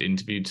just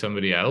interviewed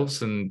somebody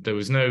else, and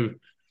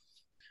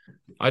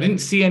I didn't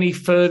see any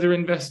further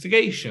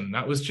investigation.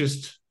 That was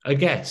just a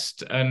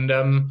guest. And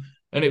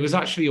it was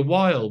actually a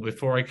while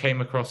before I came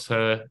across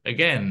her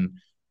again,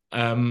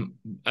 and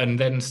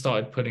then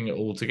started putting it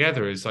all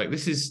together. It's like,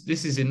 this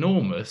is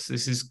enormous.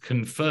 This is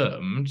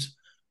confirmed.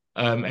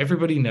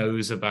 Everybody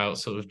knows about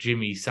sort of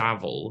Jimmy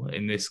Savile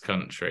in this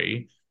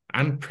country,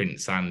 and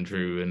Prince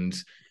Andrew and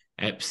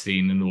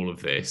Epstein and all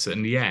of this,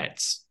 and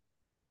yet,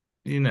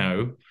 and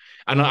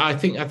I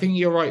think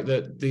you're right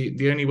that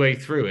the only way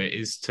through it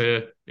is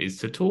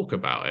to talk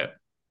about it.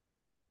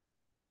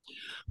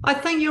 I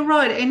think you're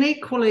right. And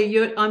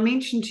equally, I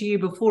mentioned to you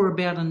before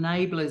about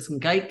enablers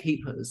and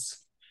gatekeepers.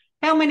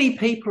 How many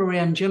people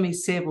around Jimmy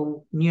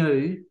Savile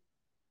knew?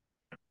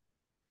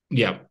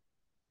 Yeah.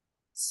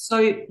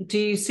 So do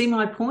you see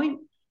my point?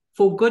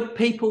 For good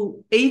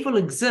people, evil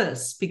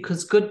exists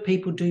because good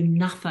people do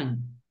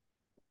nothing.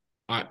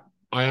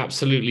 I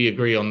absolutely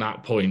agree on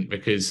that point,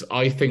 because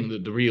I think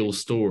that the real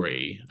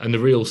story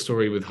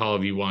with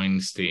Harvey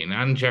Weinstein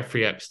and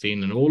Jeffrey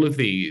Epstein and all of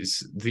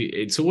these,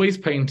 it's always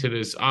painted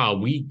as,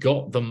 we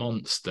got the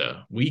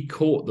monster, we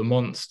caught the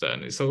monster.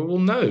 And it's like, well,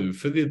 no,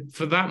 for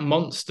that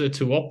monster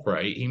to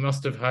operate, he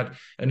must have had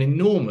an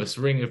enormous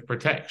ring of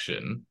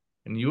protection,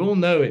 and you all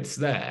know it's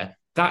there.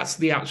 That's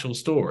the actual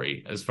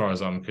story, as far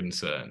as I'm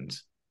concerned.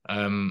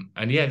 And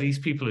yeah, these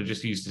people are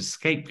just used as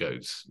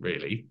scapegoats,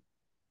 really.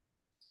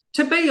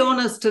 To be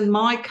honest, in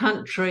my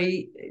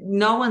country,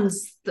 no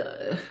one's,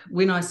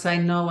 when I say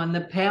no one,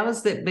 the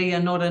powers that be are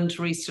not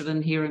interested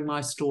in hearing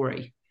my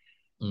story.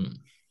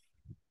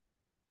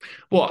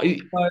 Well,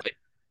 so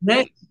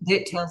that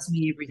tells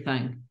me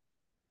everything.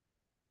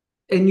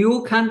 In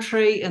your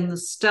country, in the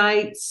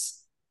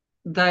States,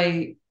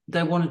 they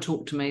want to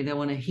talk to me. They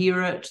want to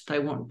hear it. They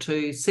want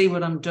to see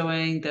what I'm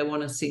doing. They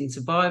want to send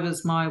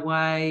survivors my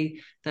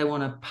way. They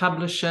want to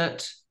publish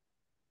it.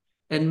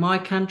 In my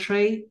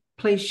country,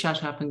 please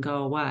shut up and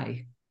go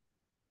away.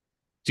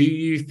 Do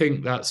you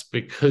think that's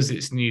because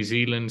it's New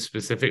Zealand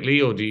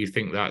specifically, or do you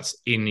think that's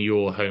in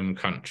your home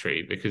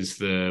country? Because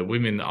the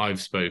women that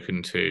I've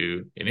spoken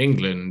to in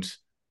England,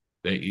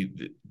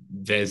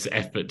 there's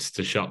efforts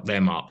to shut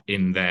them up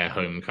in their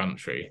home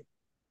country.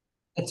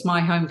 It's my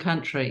home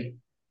country.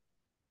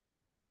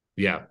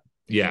 Yeah.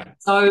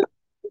 So,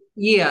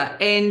 yeah,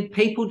 and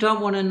people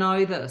don't want to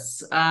know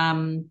this.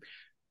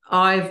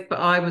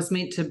 I was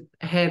meant to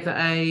have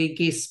a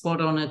guest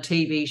spot on a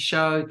TV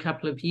show a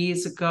couple of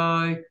years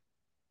ago.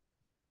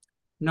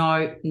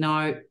 No.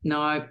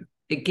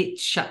 It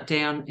gets shut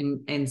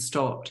down and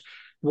stopped.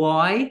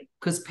 Why?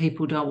 Because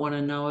people don't want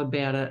to know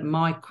about it.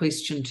 My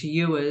question to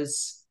you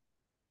is,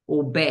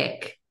 or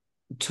back,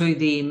 to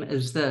them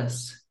is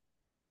this: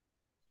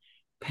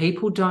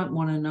 people don't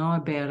want to know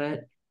about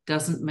it.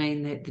 Doesn't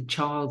mean that the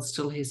child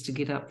still has to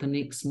get up the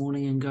next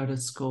morning and go to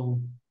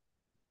school.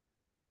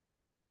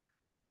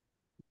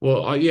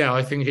 Well,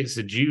 I think it's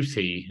a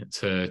duty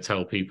to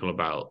tell people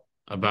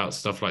about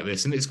stuff like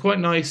this, and it's quite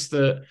nice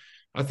that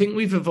I think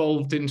we've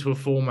evolved into a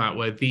format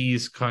where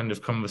these kind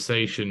of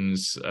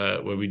conversations,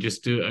 where we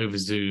just do it over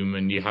Zoom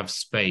and you have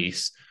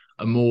space,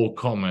 are more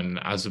common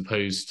as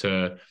opposed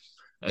to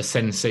a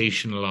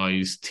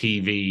sensationalized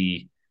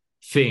TV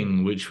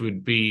thing, which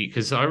would be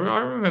because I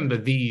remember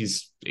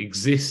these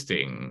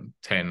existing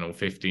 10 or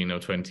 15 or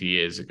 20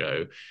 years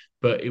ago,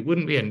 but it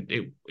wouldn't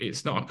be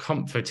it's not a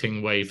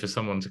comforting way for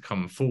someone to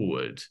come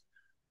forward.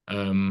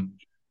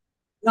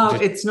 No,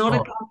 it's not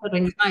a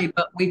comforting way,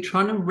 but we're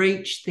trying to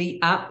reach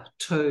the up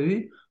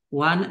to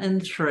 1 in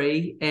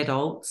 3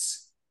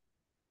 adults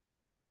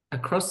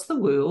across the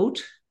world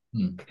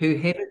who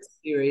have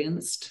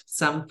experienced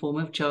some form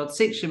of child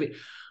sexual abuse.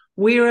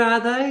 Where are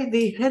they?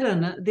 They're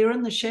hidden. They're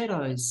in the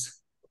shadows.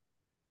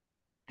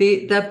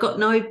 They've got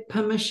no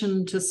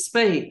permission to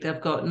speak.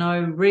 They've got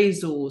no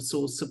resource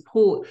or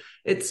support.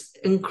 It's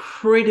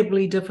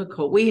incredibly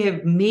difficult. We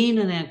have men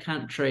in our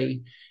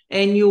country,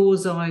 and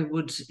yours, I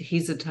would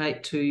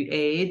hesitate to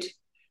add,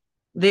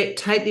 that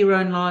take their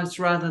own lives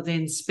rather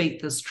than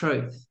speak this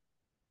truth.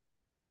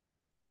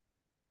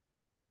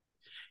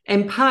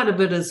 And part of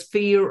it is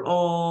fear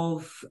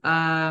of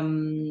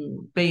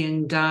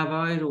being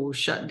darvoed or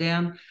shut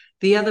down.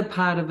 The other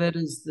part of it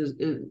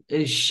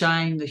is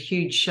shame, the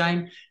huge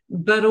shame.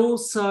 But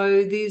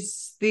also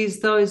there's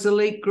those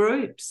elite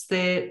groups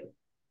that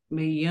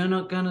you're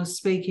not going to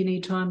speak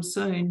anytime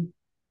soon.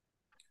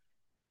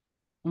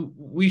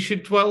 We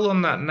should dwell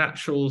on that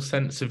natural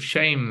sense of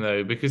shame,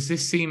 though, because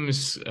this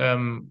seems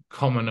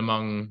common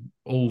among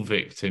all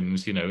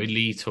victims,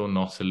 elite or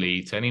not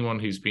elite, anyone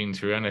who's been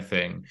through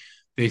anything.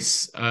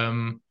 This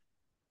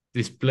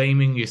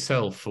blaming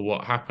yourself for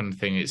what happened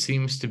thing, it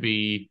seems to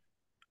be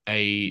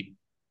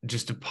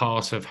just a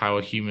part of how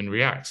a human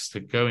reacts to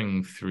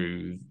going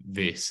through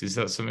this. Is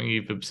that something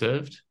you've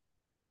observed?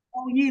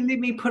 Oh yeah, let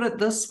me put it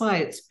this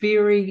way.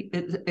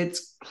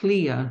 It's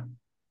clear.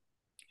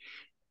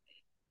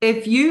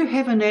 If you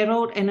have an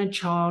adult and a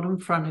child in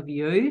front of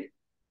you,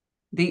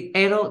 the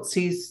adult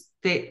says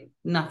that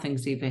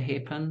nothing's ever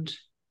happened.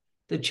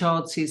 The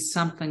child says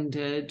something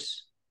did.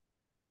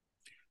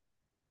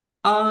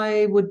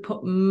 I would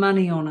put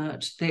money on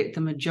it that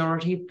the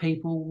majority of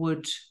people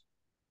would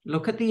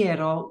look at the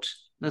adult,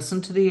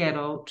 listen to the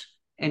adult,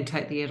 and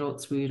take the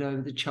adult's word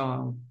over the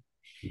child.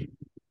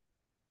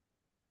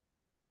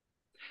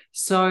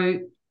 So,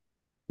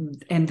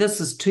 and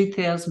this is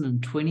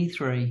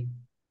 2023.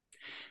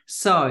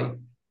 So,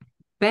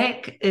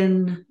 back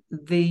in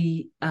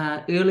the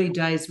early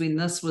days when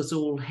this was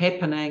all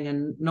happening,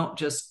 and not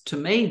just to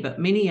me, but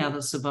many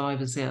other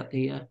survivors out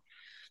there,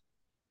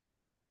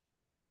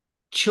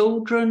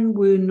 children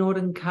were not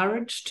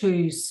encouraged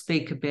to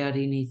speak about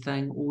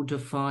anything or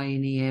defy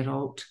any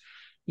adult.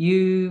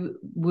 You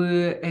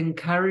were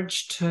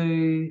encouraged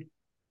to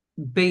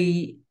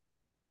be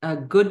a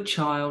good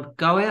child,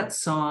 go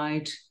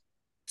outside,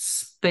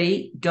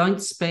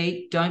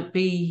 don't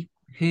be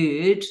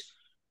heard,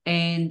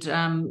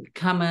 and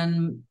come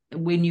in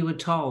when you were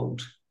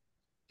told.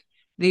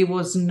 There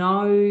was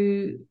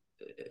no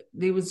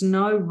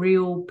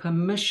real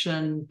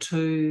permission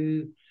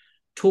to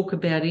talk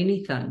about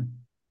anything.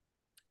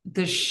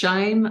 The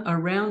shame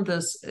around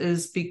this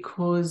is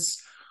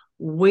because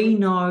we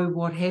know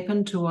what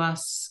happened to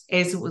us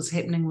as it was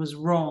happening was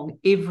wrong.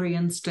 Every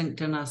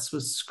instinct in us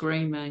was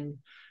screaming,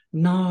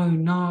 no,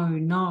 no,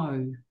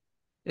 no,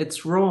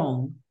 it's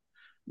wrong.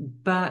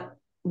 But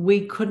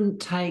we couldn't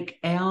take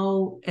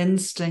our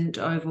instinct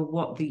over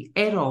what the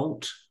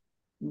adult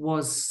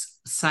was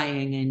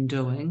saying and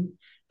doing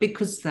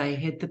because they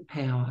had the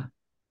power.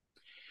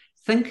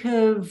 Think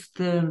of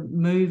the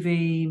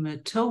movie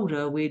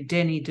Matilda, where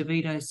Danny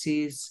DeVito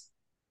says,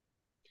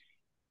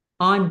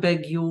 I'm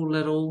big, you're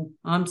little,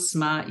 I'm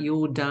smart,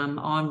 you're dumb,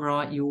 I'm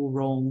right, you're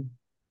wrong.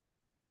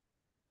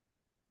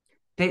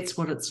 That's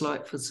what it's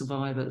like for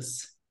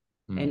survivors.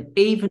 And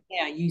even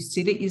now, you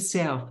said it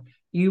yourself,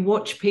 you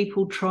watch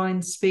people try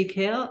and speak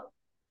out,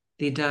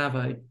 they're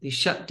darvoed, they're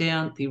shut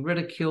down, they're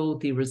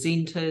ridiculed, they're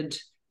resented,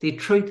 their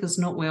truth is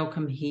not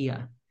welcome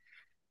here.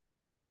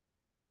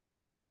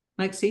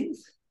 Make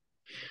sense?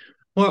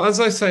 Well, as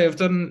I say, I've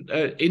done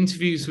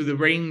interviews with a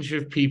range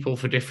of people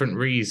for different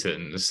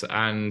reasons,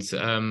 and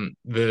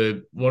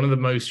one of the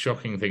most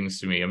shocking things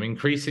to me, I'm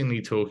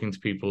increasingly talking to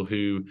people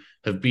who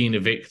have been a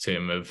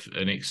victim of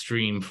an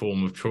extreme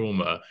form of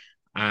trauma,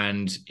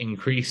 and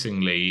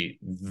increasingly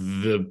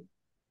the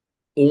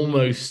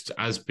almost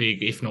as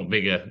big, if not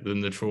bigger,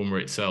 than the trauma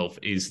itself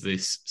is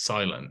this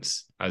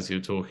silence, as you're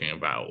talking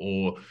about,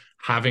 or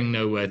having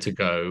nowhere to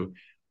go,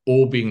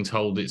 or being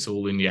told it's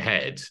all in your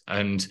head.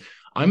 And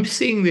I'm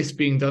seeing this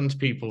being done to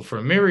people for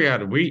a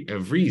myriad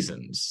of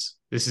reasons.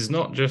 This is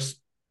not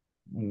just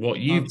what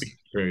you've been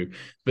true.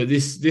 But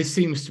this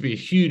seems to be a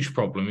huge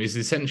problem, is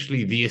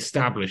essentially the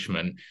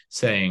establishment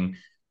saying,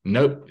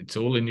 nope, it's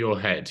all in your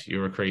head.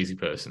 You're a crazy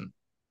person.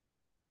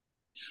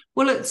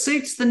 Well, it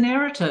suits the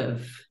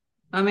narrative.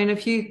 I mean,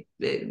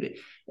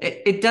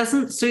 it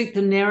doesn't suit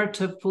the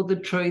narrative for the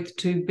truth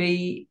to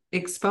be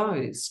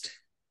exposed.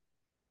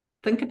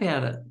 Think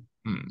about it.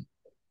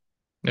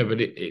 No, but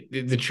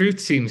the truth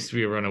seems to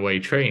be a runaway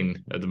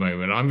train at the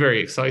moment. I'm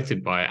very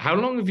excited by it. How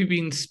long have you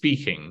been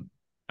speaking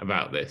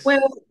about this?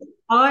 Well,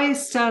 I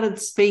started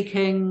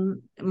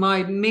speaking,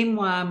 my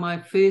memoir, my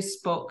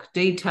first book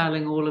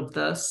detailing all of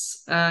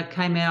this,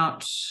 came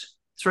out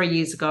 3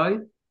 years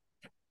ago.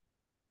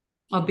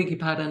 I beg your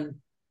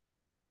pardon,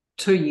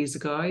 2 years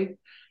ago.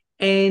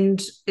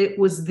 And it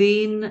was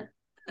then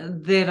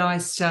that I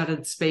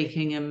started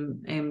speaking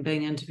and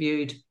being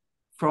interviewed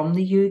from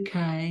the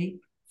UK,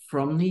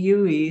 from the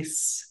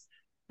US,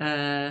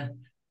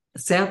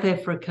 South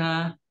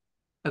Africa,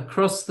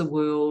 across the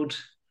world,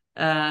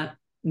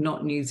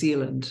 not New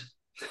Zealand.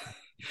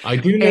 I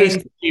do know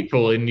some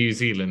people in New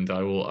Zealand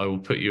I will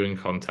put you in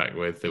contact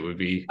with that would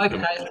be okay.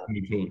 that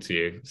would talk to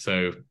you.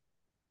 So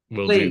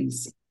we'll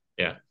Please. do.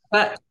 Yeah.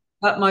 But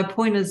my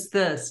point is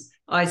this.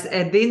 I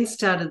then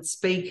started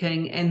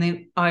speaking, and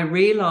then I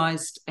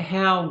realized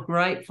how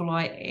grateful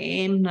I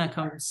am, Nick.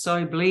 I'm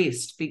so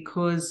blessed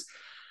because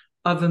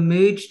I've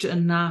emerged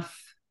enough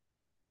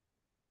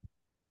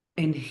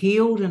and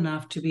healed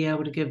enough to be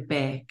able to give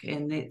back.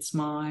 And that's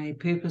my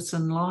purpose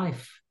in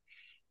life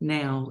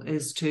now,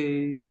 is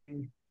to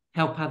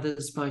help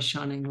others by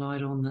shining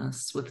light on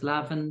this with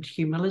love and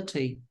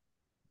humility.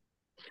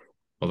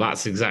 Well,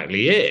 that's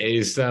exactly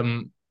it.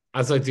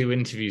 As I do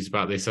interviews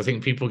about this, I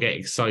think people get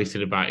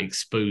excited about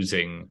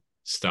exposing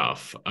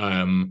stuff.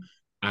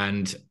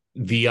 And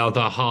the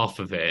other half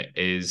of it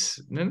is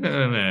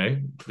no.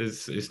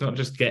 It's not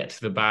just get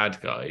to the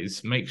bad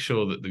guys. Make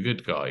sure that the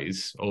good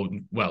guys, or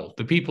well,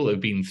 the people that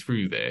have been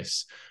through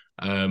this,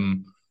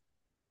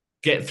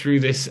 get through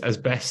this as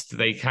best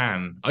they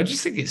can. I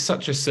just think it's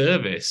such a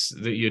service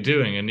that you're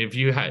doing, and if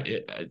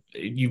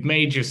you've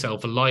made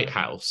yourself a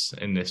lighthouse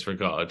in this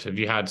regard. Have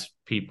you had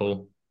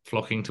people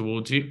flocking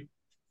towards you?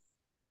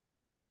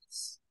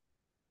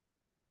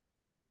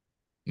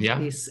 Yeah.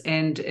 Yes,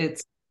 and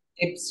it's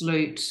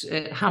absolute.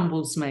 It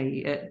humbles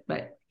me. It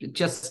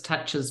just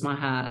touches my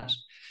heart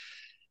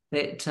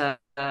that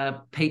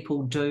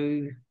people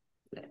do,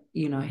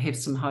 have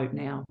some hope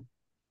now.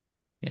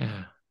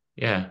 Yeah.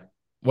 Yeah.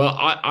 Well,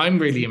 I'm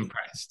really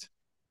impressed.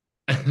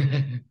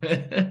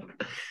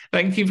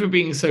 Thank you for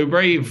being so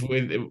brave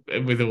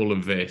with all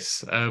of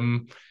this.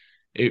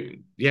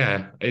 It's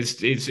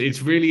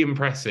really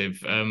impressive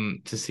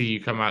to see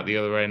you come out the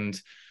other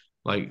end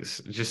like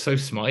just so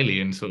smiley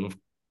and sort of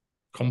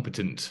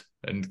competent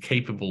and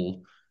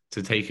capable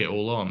to take it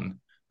all on.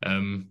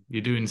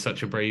 You're doing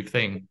such a brave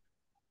thing.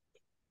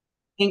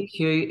 Thank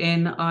you,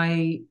 and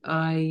I'm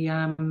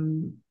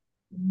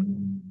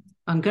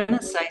going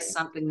to say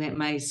something that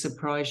may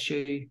surprise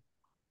you.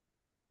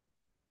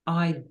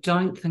 I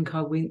don't think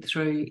I went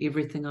through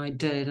everything I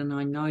did, and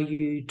I know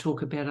you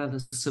talk about other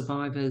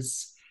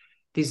survivors.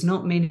 There's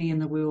not many in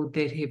the world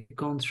that have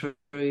gone through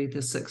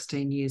the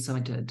 16 years I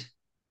did,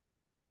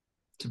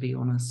 to be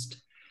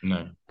honest.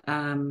 No.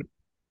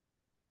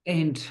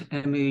 And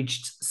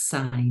emerged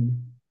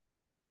sane.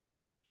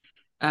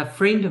 A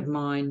friend of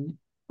mine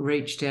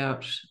reached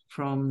out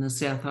from the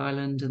South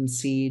Island and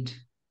said,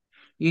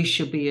 you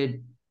should be a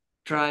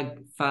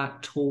drug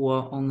fuck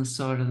tour on the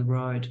side of the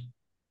road.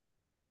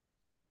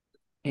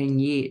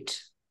 And yet,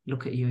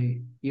 look at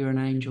you, you're an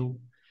angel.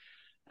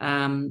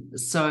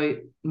 So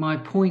my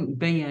point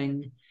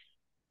being,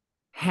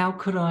 how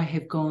could I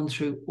have gone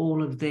through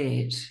all of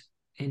that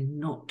and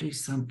not do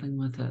something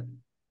with it?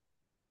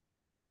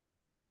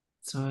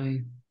 So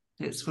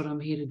that's what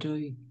I'm here to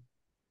do.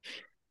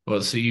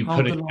 Well, so you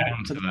put it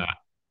down to that.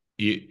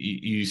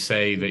 You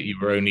say that you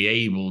were only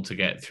able to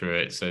get through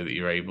it so that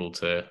you're able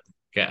to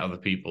get other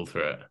people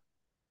through it.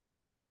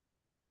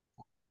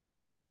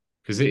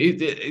 Because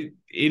it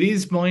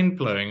is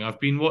mind-blowing. I've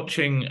been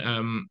watching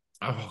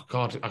oh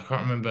God, I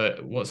can't remember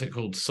what's it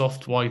called,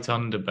 Soft White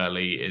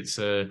Underbelly. It's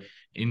a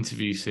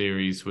interview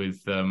series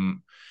with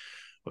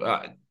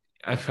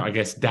I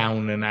guess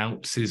down and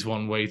outs is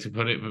one way to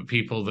put it, but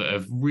people that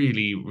have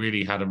really,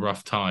 really had a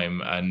rough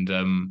time and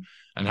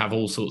have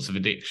all sorts of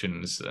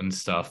addictions and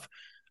stuff.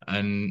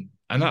 And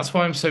that's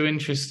why I'm so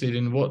interested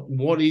in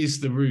what is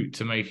the route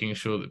to making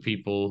sure that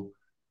people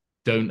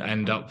don't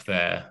end up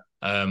there.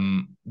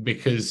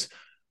 Because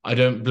I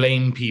don't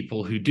blame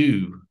people who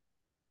do,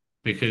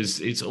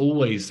 because it's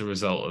always the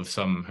result of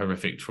some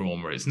horrific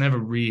trauma. It's never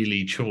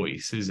really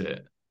choice, is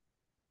it?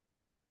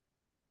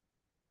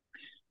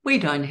 We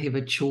don't have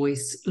a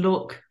choice.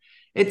 Look,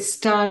 it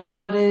started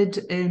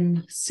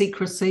in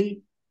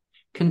secrecy,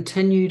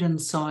 continued in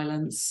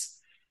silence,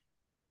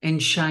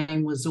 and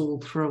shame was all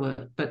through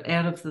it. But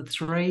out of the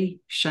three,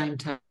 shame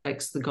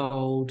takes the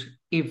gold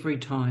every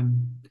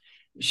time.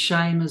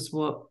 Shame is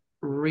what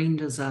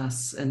renders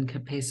us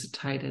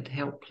incapacitated,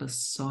 helpless,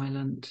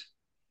 silent.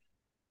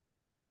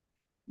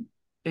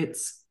 a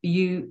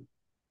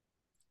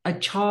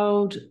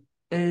child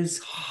is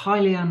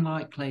highly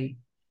unlikely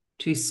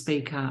to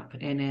speak up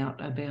and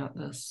out about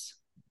this.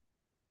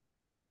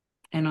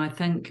 And I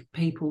think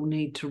people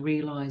need to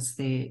realise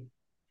that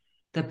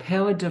the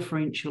power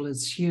differential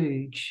is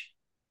huge.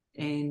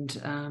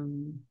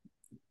 And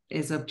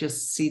as I've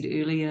just said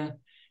earlier,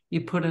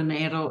 you put an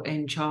adult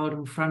and child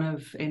in front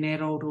of an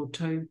adult or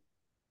two,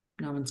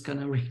 no one's going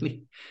to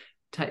really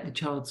take the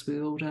child's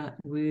word,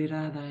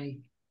 are they?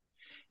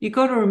 You've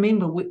got to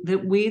remember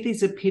that where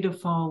there's a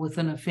pedophile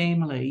within a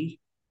family,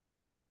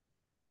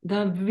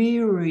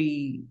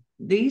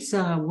 these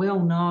are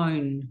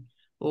well-known,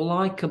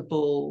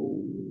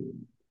 likeable,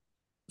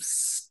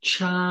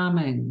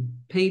 charming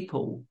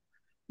people.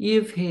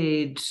 You've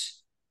had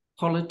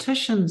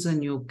politicians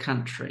in your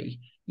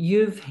country.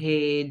 You've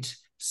had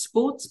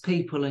sports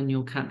people in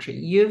your country.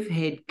 You've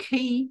had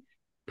key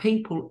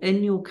people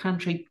in your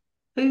country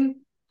who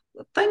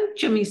think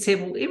Jimmy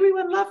Savile,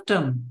 everyone loved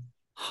him,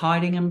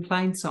 hiding in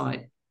plain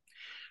sight.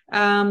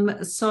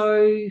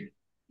 So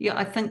yeah,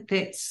 I think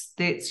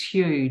that's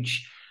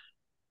huge.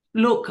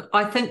 Look,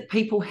 I think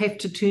people have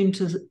to turn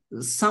to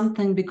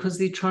something because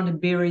they're trying to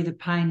bury the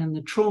pain and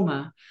the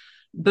trauma.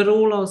 But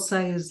all I'll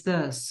say is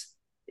this: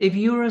 if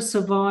you're a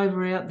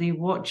survivor out there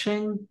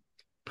watching,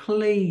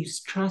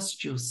 please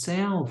trust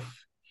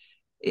yourself.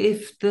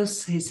 If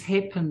this has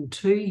happened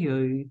to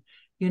you,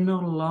 you're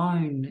not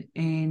alone,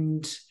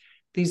 and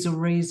there's a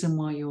reason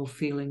why you're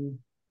feeling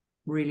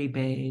really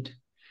bad.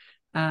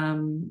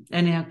 In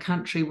our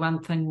country,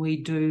 one thing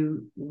we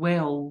do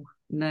well,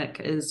 Nick,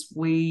 is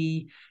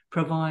we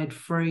provide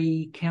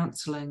free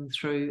counselling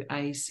through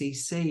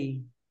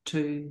ACC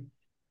to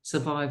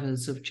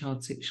survivors of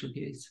child sexual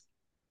abuse.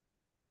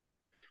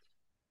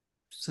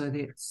 So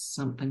that's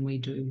something we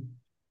do.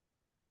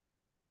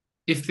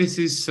 If this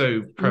is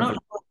so prevalent...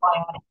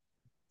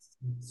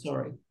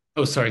 Sorry.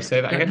 Oh, sorry,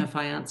 say that again.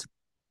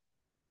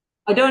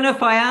 I don't know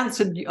if I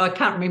answered. I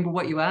can't remember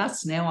what you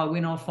asked now. I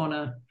went off on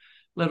a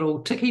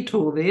little tiki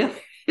tour there.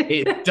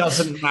 It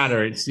doesn't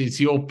matter. It's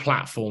your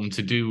platform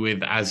to do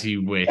with as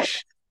you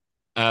wish.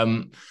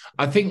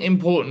 I think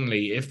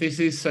importantly, if this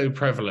is so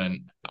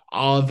prevalent,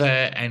 are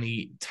there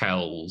any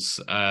tells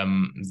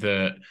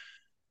that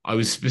I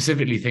was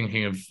specifically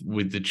thinking of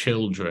with the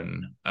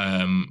children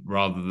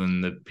rather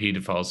than the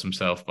paedophiles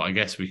themselves, but I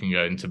guess we can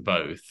go into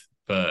both.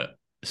 But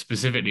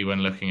specifically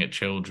when looking at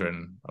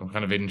children, I'm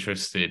kind of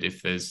interested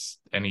if there's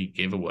any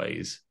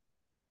giveaways.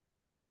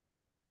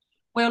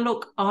 Well,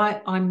 look,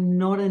 I'm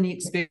not an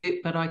expert,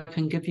 but I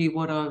can give you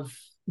what I've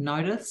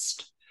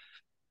noticed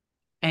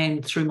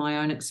and through my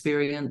own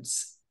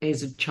experience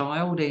as a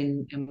child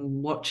and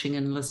watching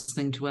and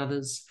listening to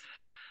others.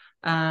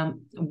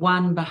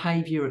 One,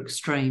 behaviour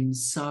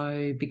extremes,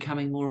 so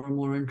becoming more and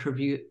more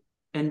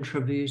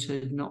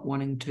introverted, not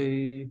wanting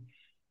to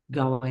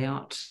go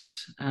out,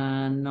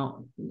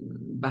 not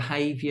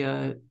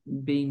behaviour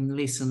being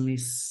less and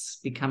less,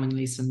 becoming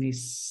less and less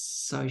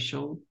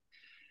social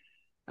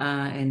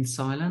and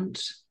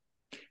silent.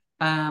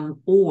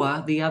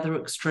 Or the other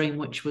extreme,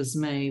 which was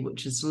me,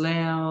 which is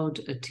loud,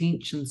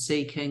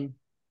 attention-seeking,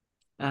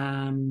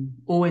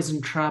 always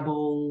in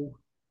trouble,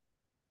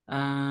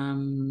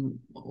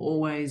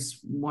 always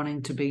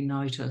wanting to be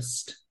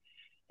noticed.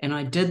 And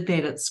I did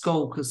that at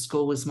school because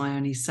school was my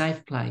only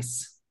safe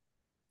place.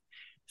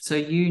 So,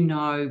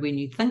 when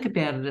you think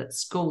about it at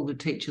school, the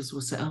teachers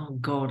will say, oh,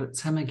 God,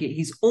 it's him again.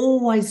 He's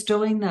always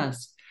doing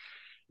this.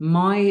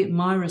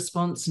 My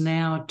response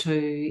now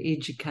to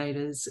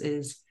educators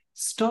is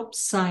stop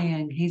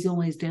saying he's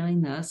always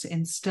doing this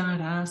and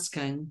start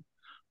asking,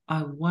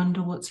 I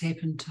wonder what's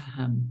happened to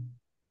him.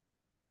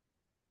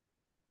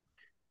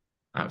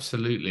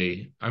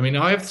 Absolutely. I mean,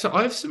 I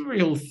have some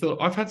real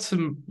I've had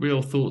some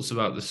real thoughts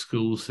about the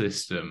school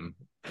system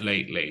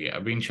lately.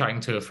 I've been chatting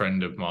to a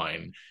friend of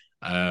mine.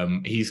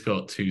 He's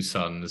got 2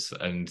 sons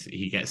and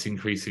he gets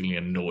increasingly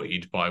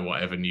annoyed by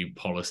whatever new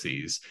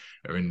policies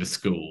are in the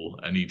school,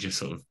 and he just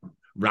sort of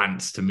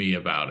rants to me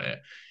about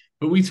it.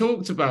 But we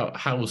talked about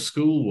how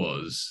school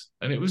was,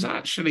 and it was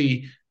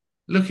actually,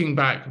 looking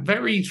back,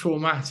 very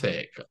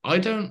traumatic. I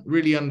don't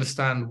really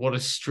understand what a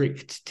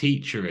strict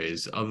teacher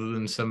is other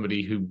than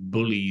somebody who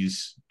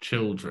bullies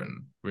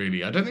children,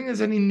 really. I don't think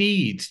there's any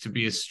need to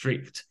be a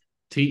strict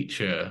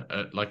teacher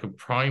at like a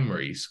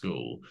primary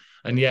school.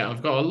 And yet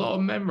I've got a lot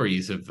of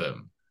memories of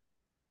them.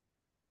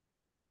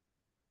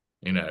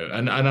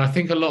 And I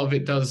think a lot of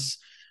it does...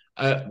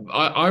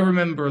 I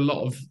remember a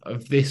lot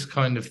of this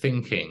kind of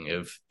thinking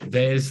of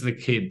there's the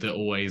kid that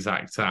always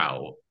acts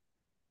out,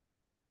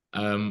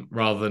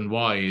 rather than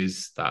why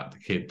is that the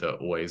kid that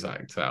always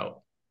acts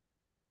out.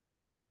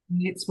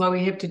 That's why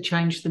we have to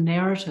change the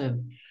narrative.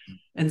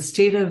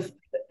 Instead of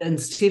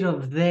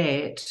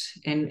that,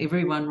 and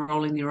everyone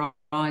rolling their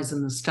eyes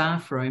in the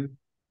staff room,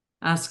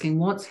 asking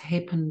what's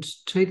happened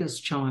to this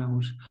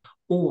child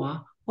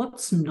or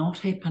what's not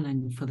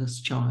happening for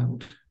this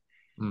child.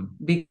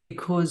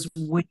 Because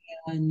where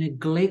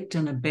neglect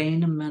and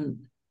abandonment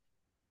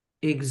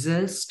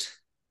exist,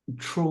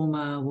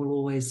 trauma will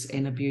always,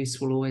 and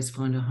abuse will always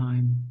find a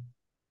home.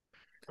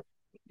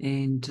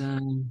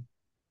 And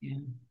yeah.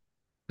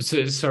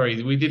 So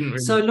sorry, we didn't really.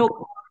 So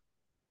look,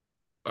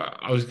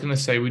 I was going to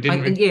say we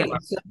didn't. Really, yeah.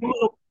 So,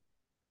 look,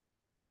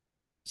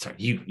 sorry,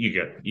 you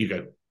go. You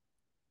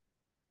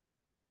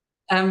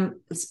go.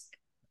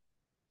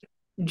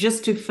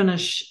 Just to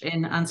finish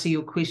and answer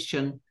your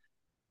question,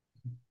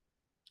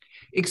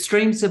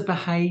 extremes of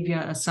behaviour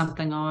are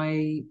something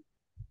I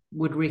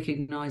would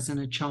recognise in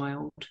a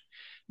child.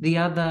 The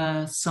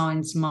other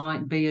signs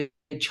might be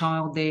a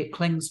child that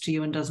clings to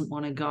you and doesn't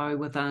want to go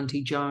with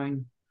Auntie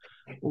Joan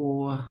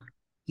or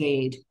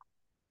Dad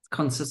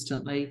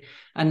consistently.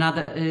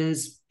 Another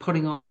is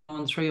putting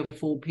on 3 or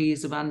 4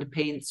 pairs of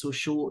underpants or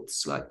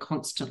shorts, like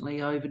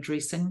constantly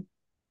overdressing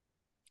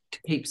to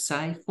keep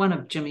safe. One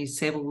of Jimmy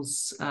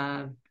Savile's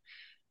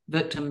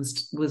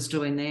victims was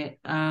doing that.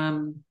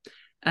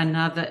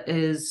 Another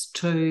is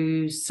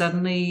to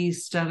suddenly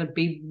started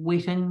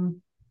bedwetting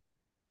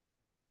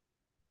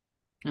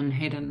and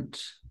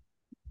hadn't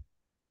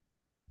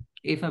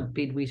ever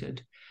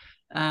bedwetted.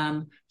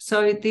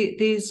 So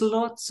there's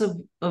lots of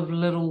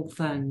little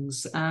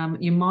things.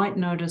 You might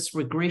notice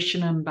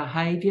regression in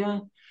behaviour.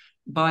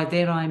 By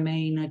that I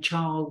mean a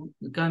child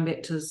going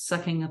back to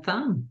sucking a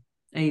thumb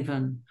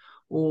even,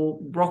 or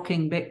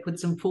rocking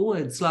backwards and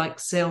forwards, like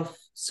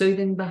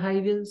self-soothing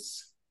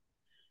behaviours.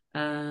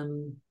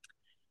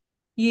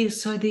 Yeah,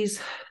 so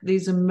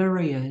there's a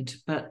myriad,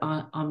 but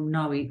I'm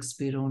no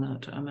expert on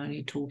it. I'm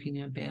only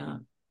talking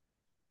about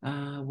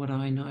what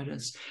I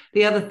notice.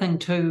 The other thing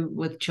too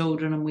with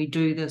children, and we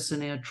do this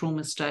in our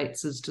trauma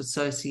states, is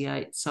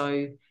dissociate.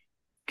 So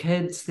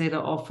kids that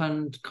are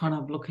often kind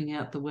of looking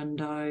out the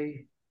window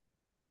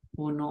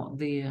or not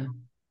there,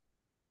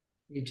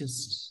 you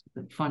just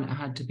find it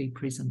hard to be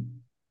present.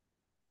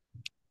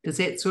 Does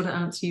that sort of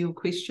answer your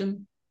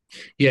question?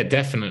 Yeah,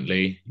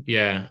 definitely.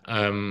 Yeah.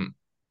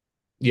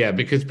 Yeah,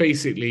 because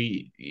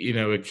basically,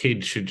 a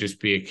kid should just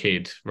be a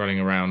kid running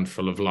around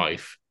full of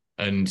life.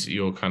 And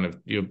you're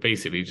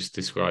basically just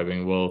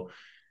describing, well,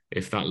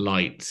 if that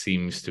light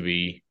seems to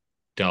be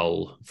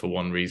dull for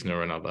one reason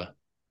or another.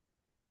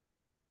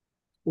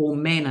 Or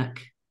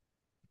manic.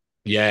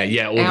 Yeah,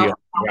 or the other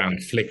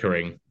around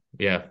flickering.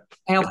 Yeah.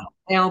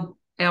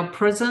 Our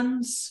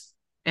prisons,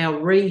 our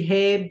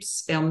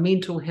rehabs, our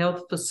mental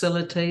health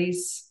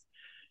facilities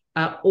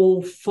are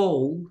all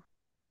full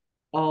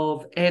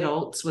of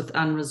adults with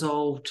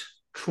unresolved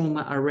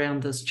trauma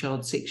around this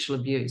child sexual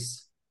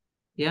abuse.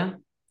 Yeah?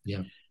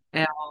 Yeah.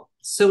 Our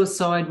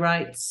suicide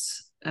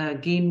rates,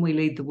 again, we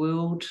lead the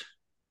world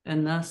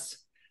in this.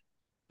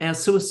 Our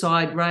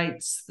suicide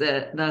rates,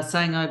 they're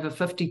saying over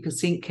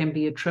 50% can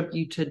be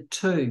attributed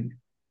to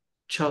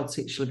child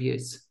sexual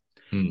abuse.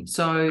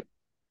 So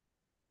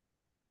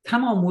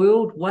come on,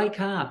 world, wake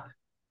up.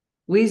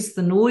 Where's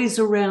the noise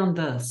around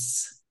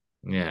this?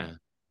 Yeah.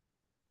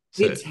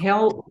 Let's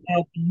help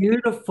our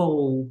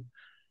beautiful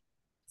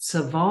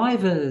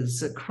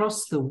survivors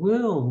across the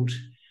world.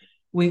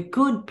 We're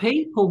good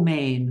people,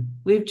 man.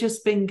 We've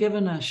just been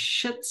given a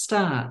shit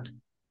start.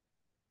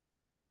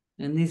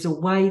 And there's a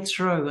way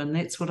through, and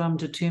that's what I'm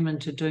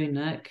determined to do,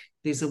 Nick.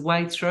 There's a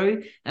way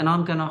through, and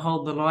I'm going to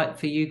hold the light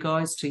for you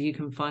guys till you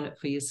can find it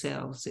for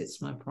yourselves.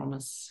 That's my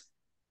promise.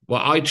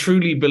 Well, I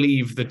truly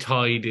believe the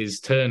tide is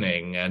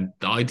turning, and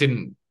I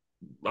didn't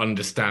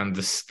understand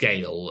the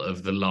scale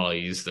of the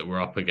lies that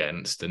we're up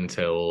against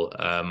until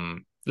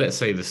let's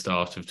say the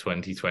start of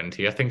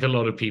 2020. I think a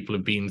lot of people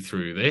have been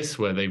through this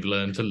where they've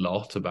learned a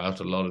lot about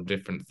a lot of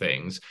different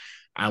things,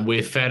 and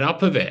we're fed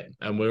up of it,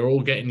 and we're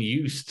all getting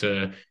used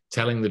to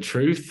telling the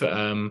truth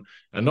and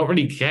not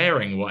really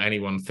caring what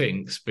anyone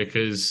thinks,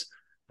 because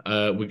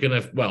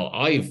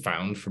I've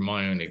found from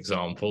my own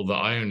example that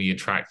I only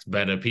attract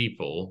better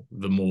people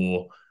the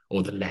more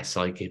or the less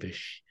I give a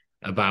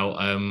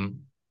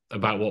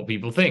about what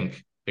people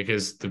think,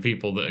 because the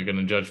people that are going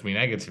to judge me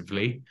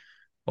negatively,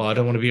 well, I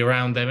don't want to be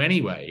around them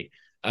anyway.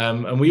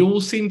 And we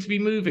all seem to be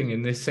moving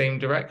in this same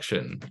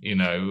direction,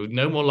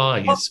 no more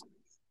lies.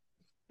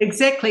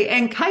 Exactly.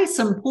 And case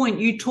in point,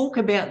 you talk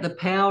about the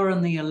power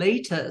and the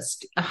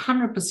elitist,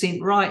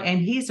 100% right. And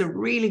here's a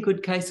really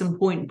good case in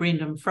point,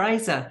 Brendan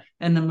Fraser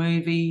in the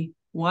movie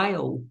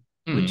Whale,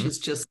 which has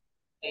just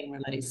been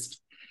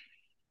released.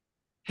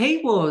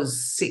 He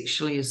was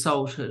sexually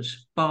assaulted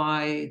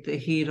by the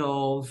head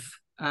of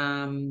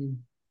the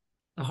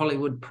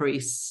Hollywood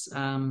press,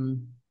 who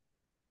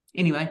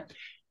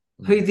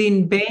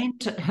then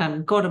banned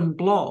him, got him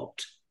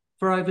blocked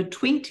for over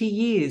 20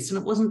 years. And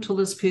it wasn't until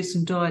this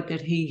person died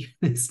that he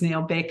is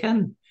now back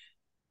in.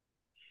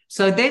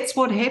 So that's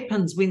what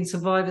happens when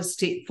survivors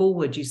step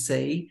forward, you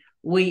see.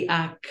 We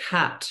are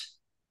cut.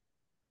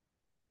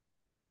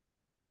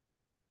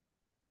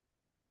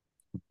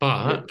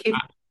 But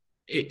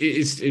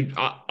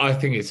I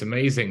think it's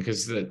amazing,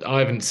 because I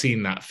haven't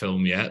seen that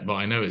film yet, but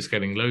I know it's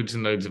getting loads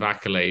and loads of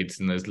accolades,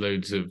 and there's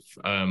loads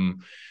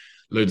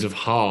of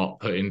heart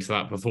put into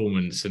that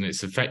performance, and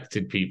it's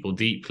affected people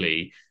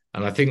deeply.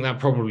 And I think that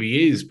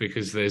probably is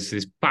because there's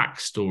this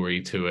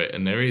backstory to it,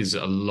 and there is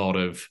a lot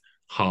of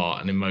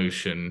heart and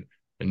emotion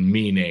and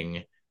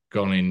meaning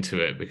gone into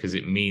it because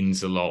it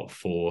means a lot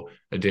for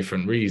a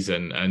different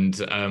reason. And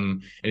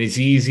it's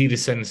easy to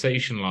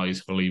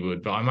sensationalize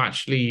Hollywood, but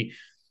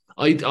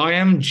I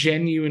am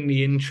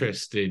genuinely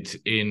interested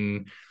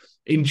in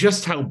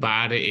just how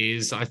bad it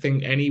is. I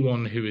think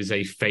anyone who is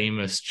a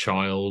famous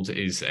child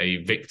is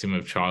a victim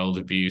of child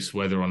abuse,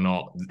 whether or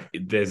not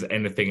there's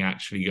anything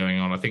actually going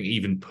on. I think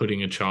even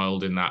putting a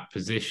child in that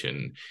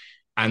position,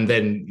 and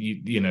then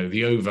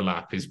the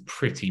overlap is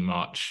pretty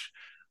much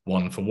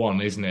one for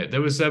one, isn't it?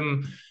 There was a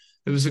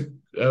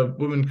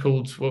woman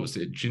called, what was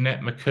it,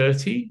 Jeanette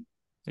McCurdy?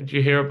 Did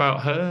you hear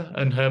about her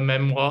and her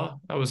memoir?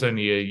 That was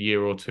only a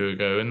year or two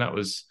ago, and that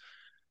was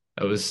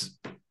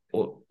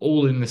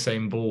all in the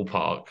same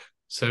ballpark.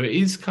 So it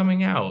is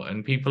coming out,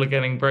 and people are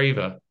getting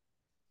braver.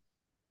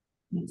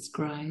 That's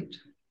great.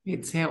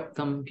 It's helped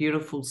them,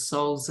 beautiful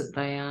souls that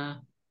they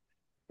are.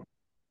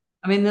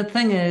 I mean, the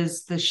thing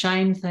is, the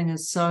shame thing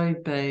is so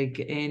big,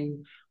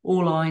 and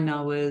all I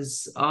know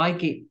is I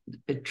get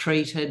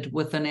treated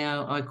within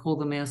I call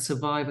them our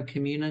survivor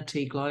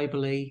community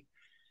globally,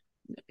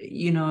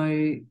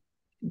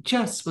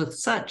 just with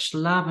such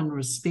love and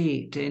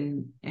respect.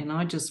 And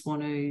I just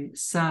want to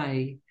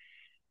say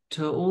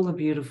to all the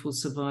beautiful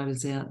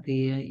survivors out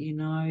there,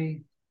 of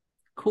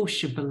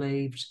course you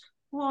believed.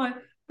 Why?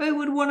 Who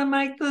would want to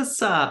make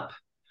this up?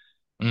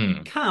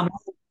 Come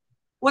on.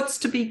 What's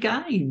to be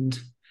gained?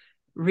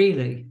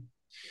 Really?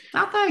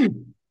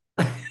 Nothing.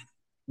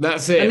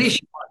 That's it.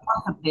 Unless you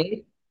want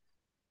it.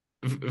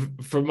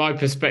 From my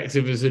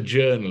perspective as a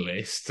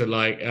journalist, it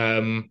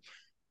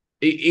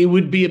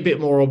would be a bit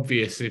more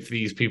obvious if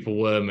these people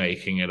were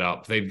making it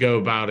up. They'd go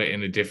about it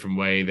in a different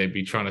way. They'd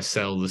be trying to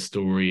sell the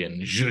story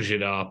and zhuzh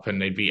it up,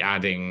 and they'd be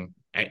adding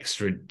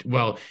extra.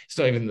 Well, it's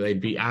not even that they'd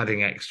be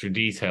adding extra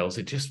details.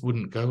 It just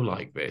wouldn't go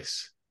like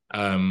this.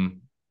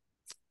 And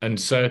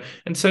so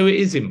it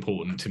is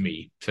important to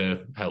me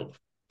to help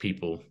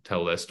people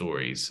tell their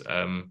stories,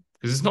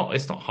 because it's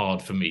not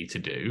hard for me to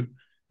do.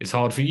 It's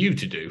hard for you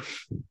to do.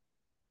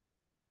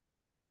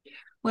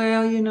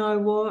 Well, you know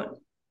what?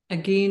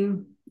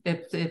 Again,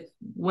 if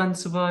one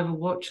survivor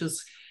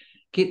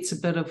gets a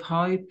bit of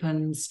hope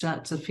and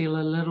starts to feel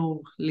a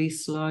little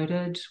less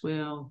loaded,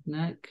 well,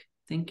 Nick,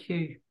 thank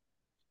you.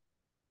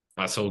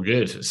 That's all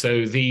good.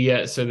 So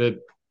the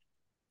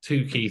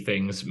two key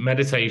things,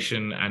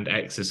 meditation and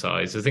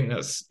exercise. I think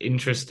that's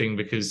interesting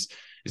because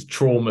it's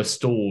trauma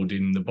stored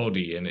in the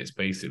body, and it's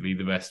basically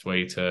the best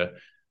way to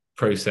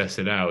process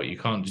it out. You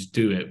can't just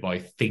do it by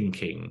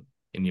thinking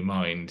in your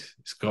mind.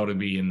 It's got to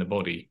be in the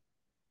body.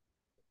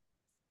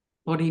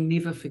 Body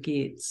never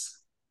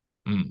forgets.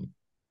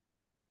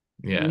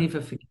 Yeah. Never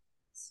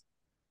forgets.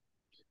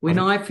 When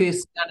I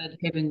first started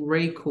having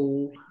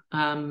recall,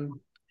 I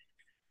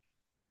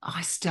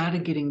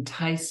started getting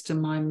taste in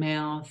my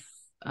mouth.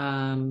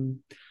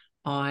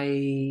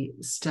 I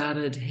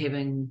started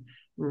having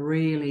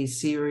really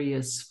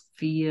serious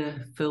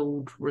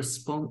fear-filled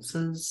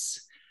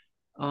responses.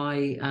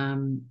 I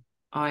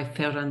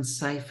felt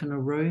unsafe in a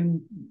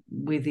room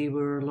where there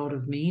were a lot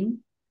of men.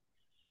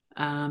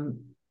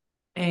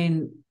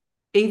 And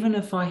even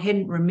if I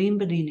hadn't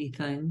remembered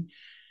anything,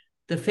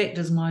 the fact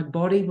is my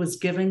body was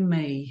giving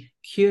me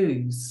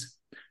cues.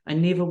 I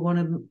never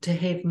wanted to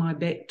have my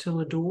back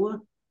to a door.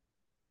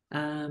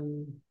 I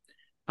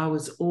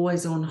was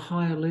always on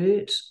high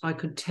alert. I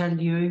could tell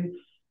you,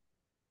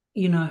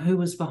 who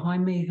was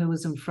behind me, who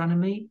was in front of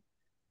me,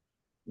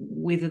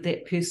 whether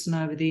that person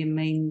over there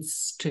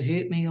means to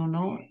hurt me or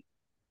not.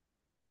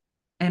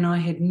 And I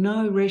had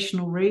no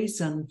rational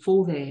reason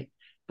for that,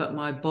 but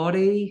my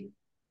body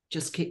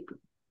just kept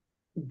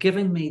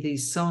giving me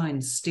these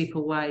signs: step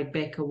away,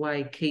 back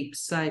away, keep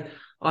safe.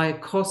 I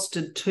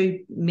accosted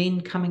two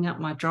men coming up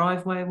my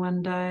driveway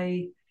one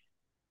day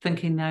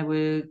thinking they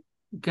were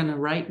going to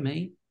rape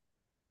me.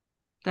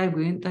 They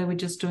weren't. They were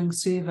just doing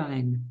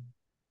surveying.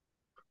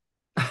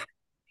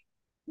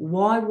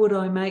 Why would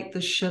I make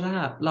this shit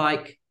up?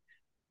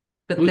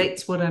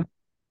 That's what I'm...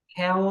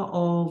 Power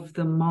of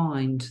the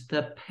mind,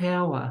 the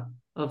power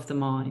of the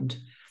mind.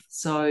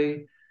 So,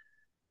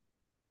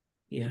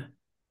 yeah.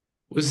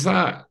 Was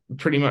that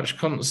pretty much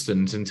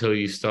constant until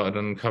you started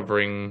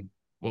uncovering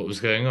what was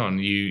going on?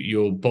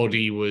 Your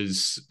body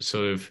was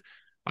sort of,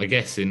 I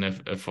guess, in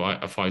a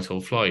fight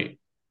or flight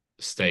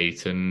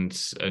state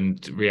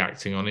and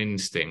reacting on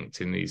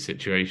instinct in these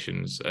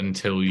situations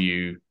until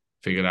you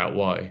figured out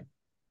why.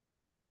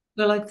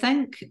 Well, I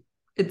think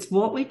it's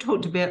what we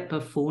talked about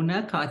before,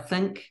 Nick. I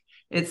think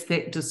it's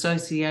that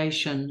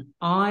dissociation.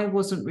 I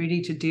wasn't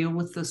ready to deal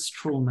with this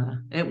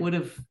trauma. It would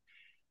have,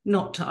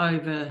 not to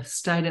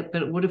overstate it,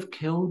 but it would have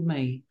killed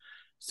me.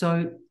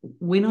 So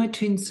when I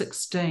turned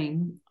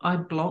 16, I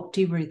blocked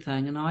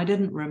everything, and I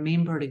didn't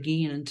remember it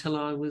again until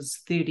I was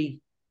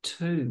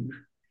 32.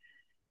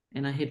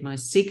 And I had my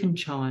second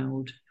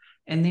child.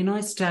 And then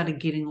I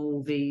started getting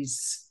all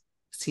these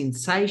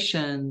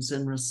sensations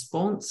and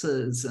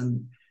responses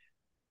and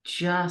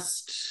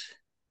just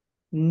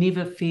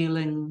never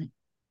feeling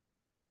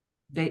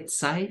that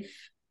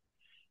safe.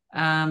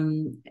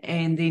 and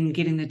then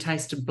getting the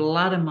taste of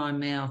blood in my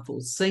mouth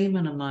or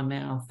semen in my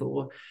mouth,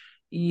 or,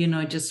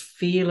 just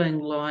feeling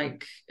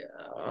like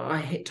I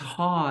had to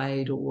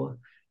hide or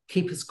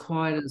keep as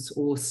quiet as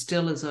or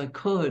still as I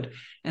could.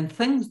 And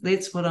things,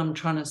 that's what I'm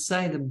trying to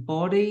say. The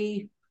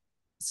body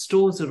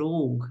stores it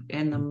all,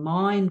 and the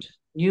mind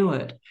knew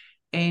it.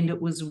 And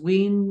it was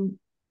when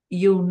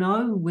you'll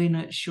know when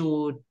it's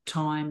your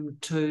time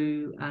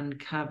to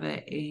uncover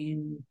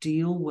and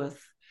deal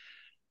with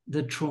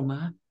the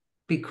trauma,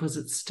 because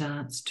it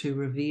starts to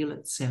reveal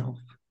itself.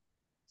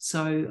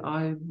 So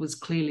I was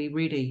clearly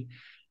ready.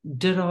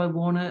 Did I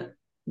want it?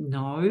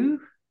 No.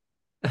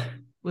 It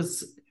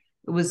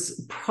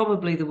was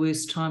probably the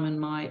worst time in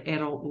my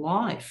adult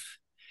life.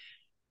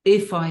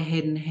 If I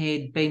hadn't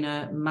had been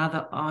a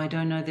mother, I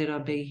don't know that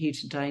I'd be here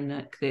today,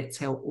 Nick. That's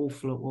how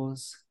awful it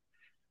was.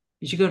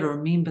 But you got to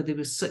remember, there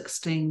was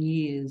 16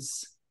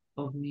 years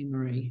of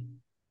memory.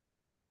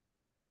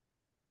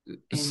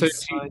 And so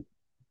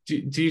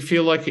do you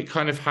feel like it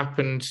kind of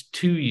happened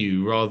to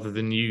you rather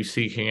than you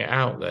seeking it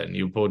out then?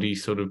 Your body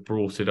sort of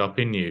brought it up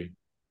in you?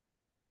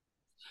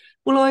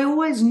 Well, I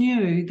always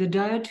knew the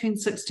day I turned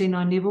 16,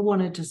 I never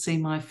wanted to see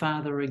my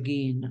father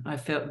again. I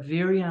felt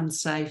very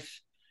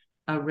unsafe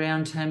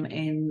around him,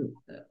 and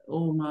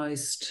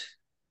almost,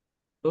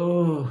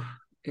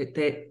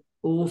 that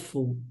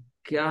awful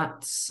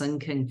gut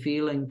sinking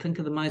feeling. Think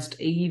of the most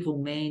evil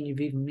man you've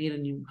ever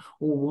met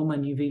or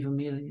woman you've ever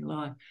met in your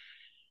life.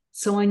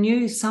 So I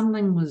knew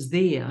something was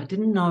there. I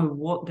didn't know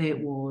what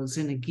that was.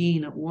 And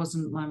again, it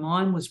wasn't, my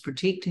mind was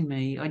protecting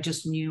me. I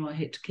just knew I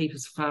had to keep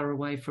as far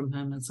away from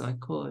him as I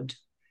could.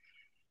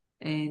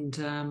 And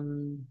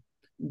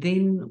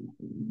then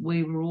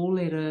we were all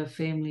at a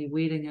family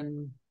wedding,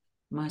 and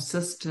my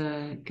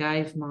sister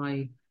gave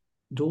my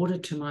daughter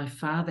to my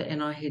father,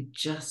 and I had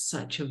just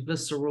such a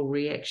visceral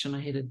reaction.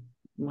 I had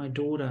my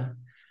daughter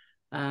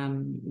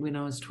when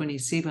I was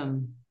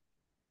 27.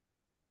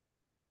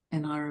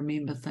 And I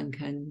remember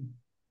thinking,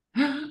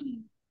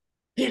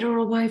 get her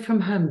away from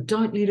him.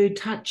 Don't let her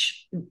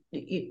touch.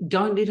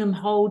 Don't let him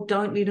hold.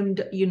 Don't let him,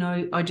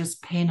 I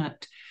just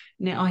panicked.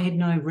 Now, I had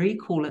no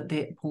recall at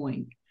that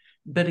point.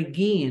 But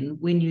again,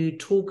 when you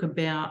talk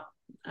about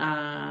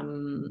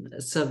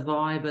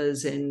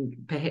survivors and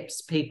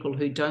perhaps people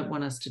who don't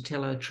want us to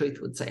tell our truth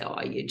would say,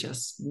 oh, you're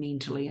just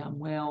mentally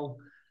unwell.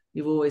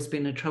 You've always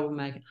been a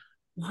troublemaker.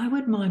 Why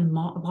would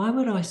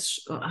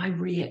I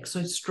react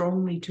so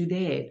strongly to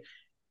that?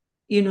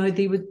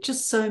 There were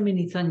just so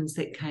many things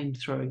that came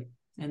through.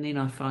 And then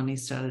I finally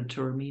started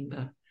to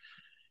remember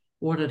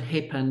what had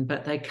happened,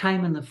 but they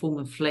came in the form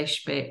of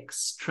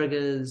flashbacks,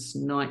 triggers,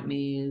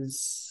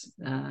 nightmares.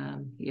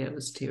 It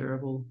was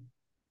terrible,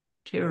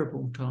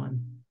 terrible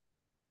time.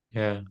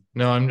 Yeah.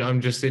 No, I'm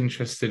just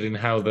interested in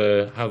how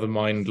the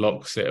mind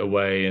locks it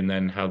away and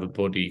then how the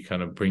body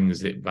kind of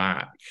brings it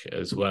back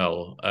as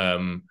well.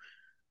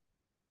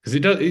 Because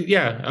it does,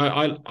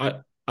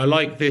 I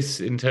like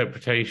this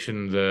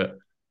interpretation that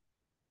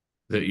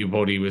your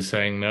body was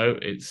saying, no,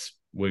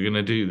 we're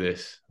gonna do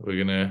this.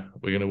 We're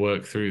gonna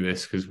work through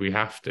this because we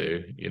have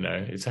to.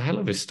 It's a hell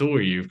of a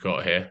story you've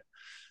got here.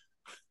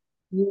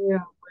 Yeah,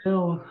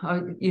 well,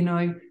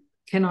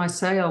 can I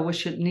say I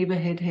wish it never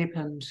had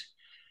happened?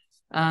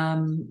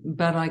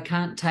 But I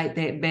can't take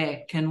that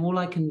back, and all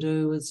I can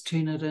do is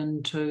turn it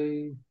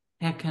into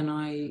how can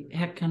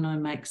I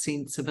make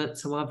sense of it?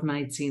 So I've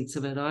made sense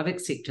of it. I've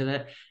accepted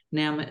it.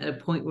 Now I'm at a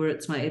point where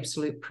it's my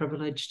absolute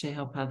privilege to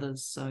help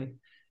others. So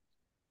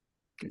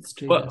let's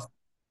do this.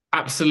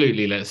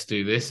 Absolutely, let's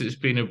do this. It's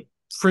been a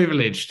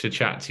privilege to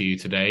chat to you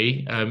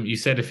today. You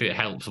said if it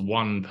helps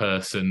one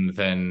person,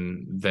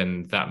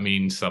 then that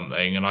means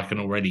something, and I can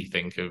already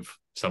think of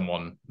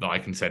someone that I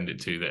can send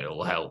it to that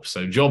it'll help.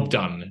 So job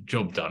done.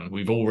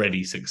 We've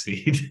already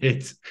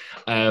succeeded.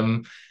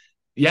 Tell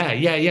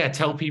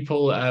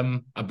people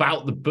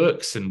about the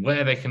books and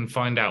where they can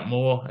find out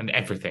more and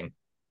everything.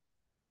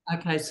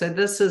 Okay, so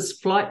this is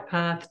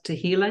Flightpath to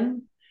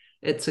Healing.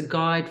 It's a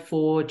guide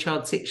for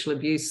child sexual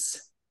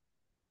abuse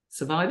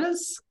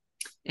survivors,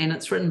 and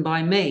it's written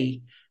by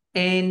me.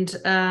 And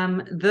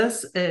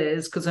this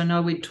is, because I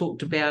know we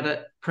talked about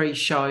it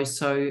pre-show,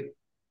 so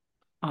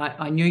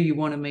I knew you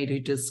wanted me to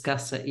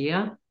discuss it,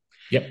 yeah?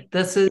 Yep.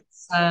 This is,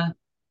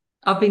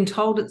 I've been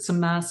told it's a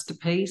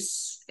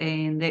masterpiece,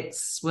 and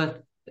that's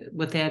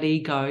without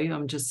ego.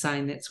 I'm just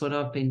saying that's what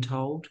I've been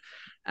told.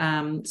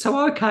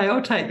 So, okay,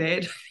 I'll take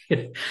that.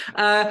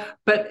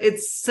 But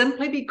it's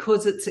simply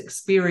because it's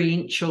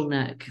experiential,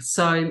 Nick.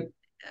 So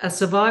a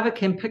survivor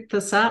can pick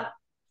this up,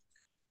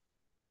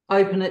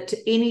 open it to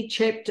any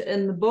chapter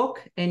in the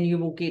book, and you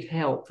will get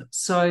help.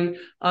 So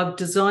I've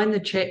designed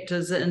the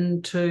chapters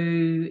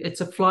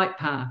it's a flight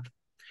path.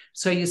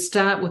 So you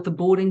start with the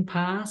boarding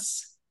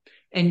pass,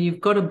 and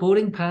you've got a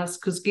boarding pass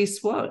because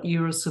guess what?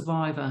 You're a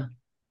survivor.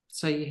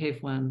 So you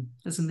have one.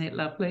 Isn't that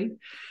lovely?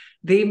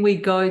 Then we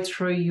go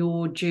through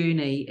your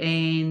journey,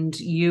 and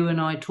you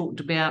and I talked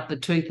about the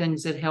two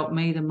things that helped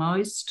me the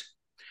most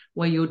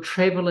were your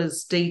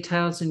traveler's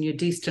details and your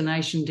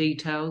destination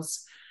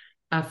details.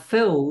 are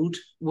filled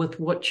with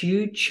what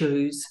you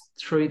choose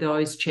through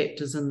those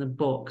chapters in the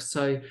book.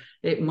 So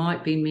it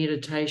might be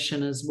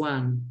meditation as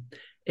one.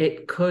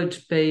 It could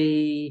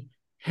be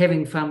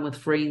having fun with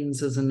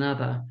friends as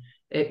another.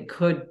 It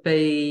could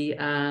be,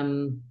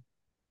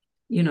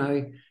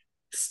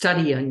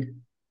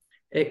 studying.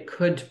 It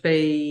could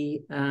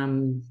be,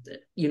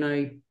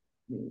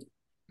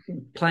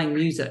 playing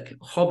music,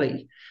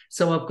 hobby.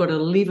 So I've got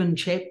 11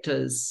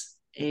 chapters,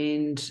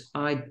 and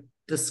I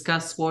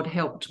discuss what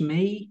helped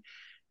me,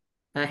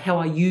 how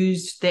I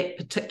used that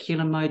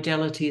particular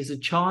modality as a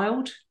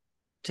child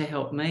to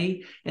help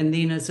me, and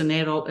then as an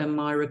adult in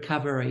my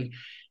recovery.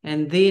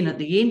 And then at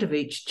the end of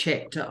each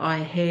chapter, I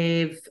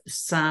have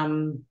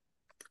some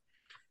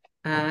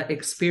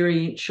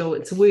experiential,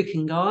 it's a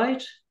working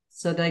guide,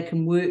 so they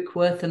can work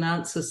with and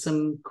answer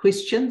some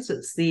questions.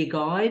 It's their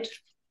guide.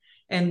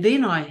 And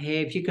then I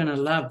have, you're going to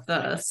love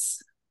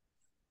this,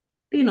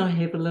 then I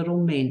have a little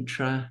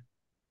mantra,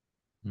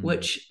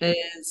 which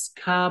is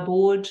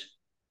cardboard,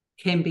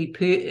 can be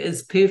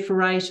is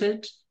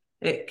perforated,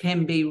 it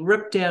can be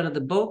ripped out of the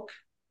book,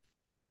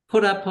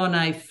 put up on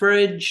a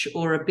fridge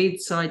or a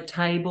bedside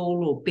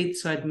table or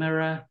bedside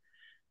mirror,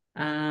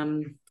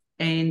 and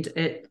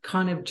it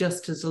kind of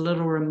just is a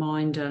little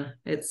reminder.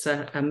 It's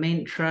a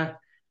mantra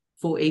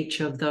for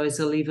each of those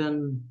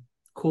 11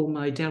 core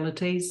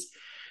modalities.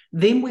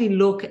 Then we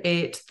look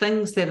at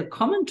things that are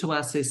common to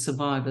us as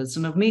survivors,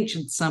 and I've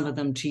mentioned some of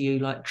them to you,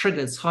 like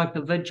triggers,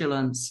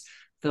 hypervigilance,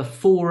 the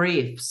 4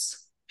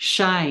 Fs,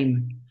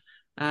 shame,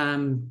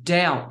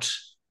 doubt,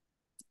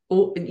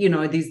 or,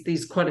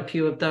 there's quite a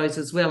few of those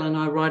as well, and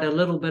I write a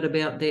little bit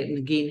about that, and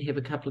again have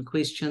a couple of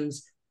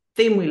questions.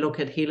 Then we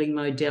look at healing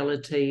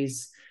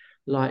modalities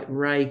like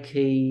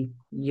Reiki,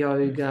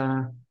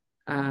 yoga,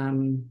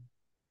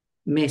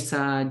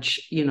 massage,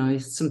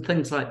 some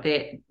things like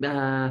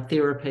that,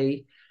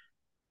 therapy,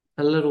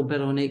 a little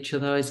bit on each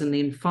of those. And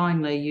then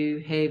finally you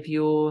have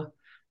your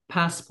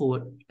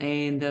passport,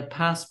 and the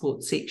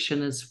passport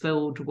section is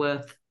filled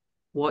with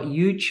what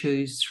you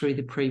choose through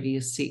the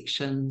previous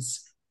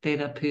sections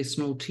that are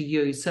personal to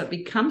you. So it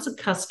becomes a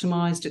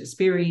customized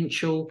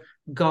experiential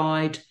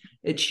guide.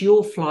 It's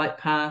your flight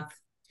path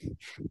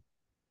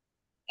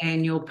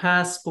and your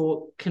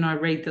passport. Can I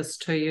read this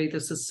to you?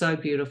 This is so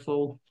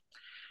beautiful.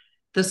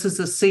 This is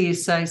a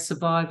CSA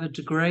Survivor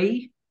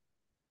degree,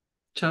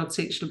 Child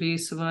Sexual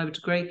Abuse Survivor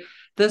degree.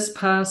 This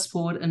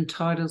passport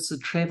entitles the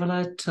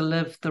traveller to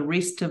live the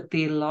rest of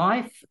their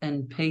life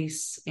in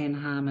peace and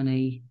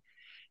harmony.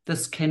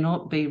 This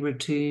cannot be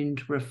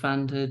returned,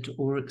 refunded,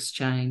 or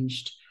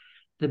exchanged.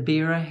 The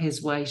bearer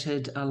has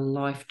waited a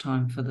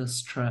lifetime for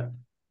this trip.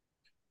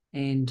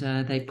 And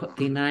they put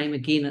their name,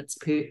 again, it's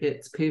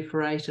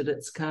perforated,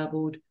 it's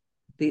cardboard,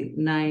 the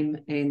name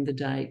and the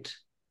date.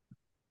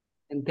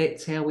 And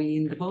that's how we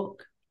end the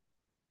book.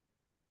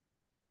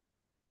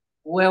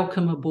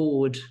 Welcome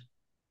aboard.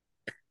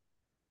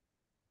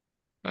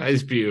 That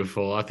is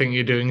beautiful. I think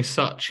you're doing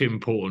such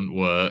important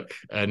work,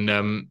 and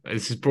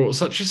this has brought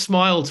such a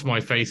smile to my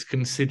face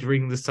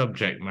considering the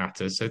subject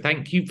matter. So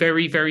thank you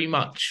very, very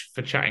much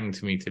for chatting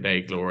to me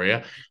today,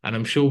 Gloria, and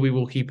I'm sure we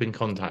will keep in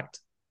contact.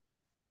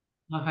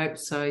 I hope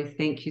so.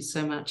 Thank you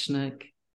so much, Nick.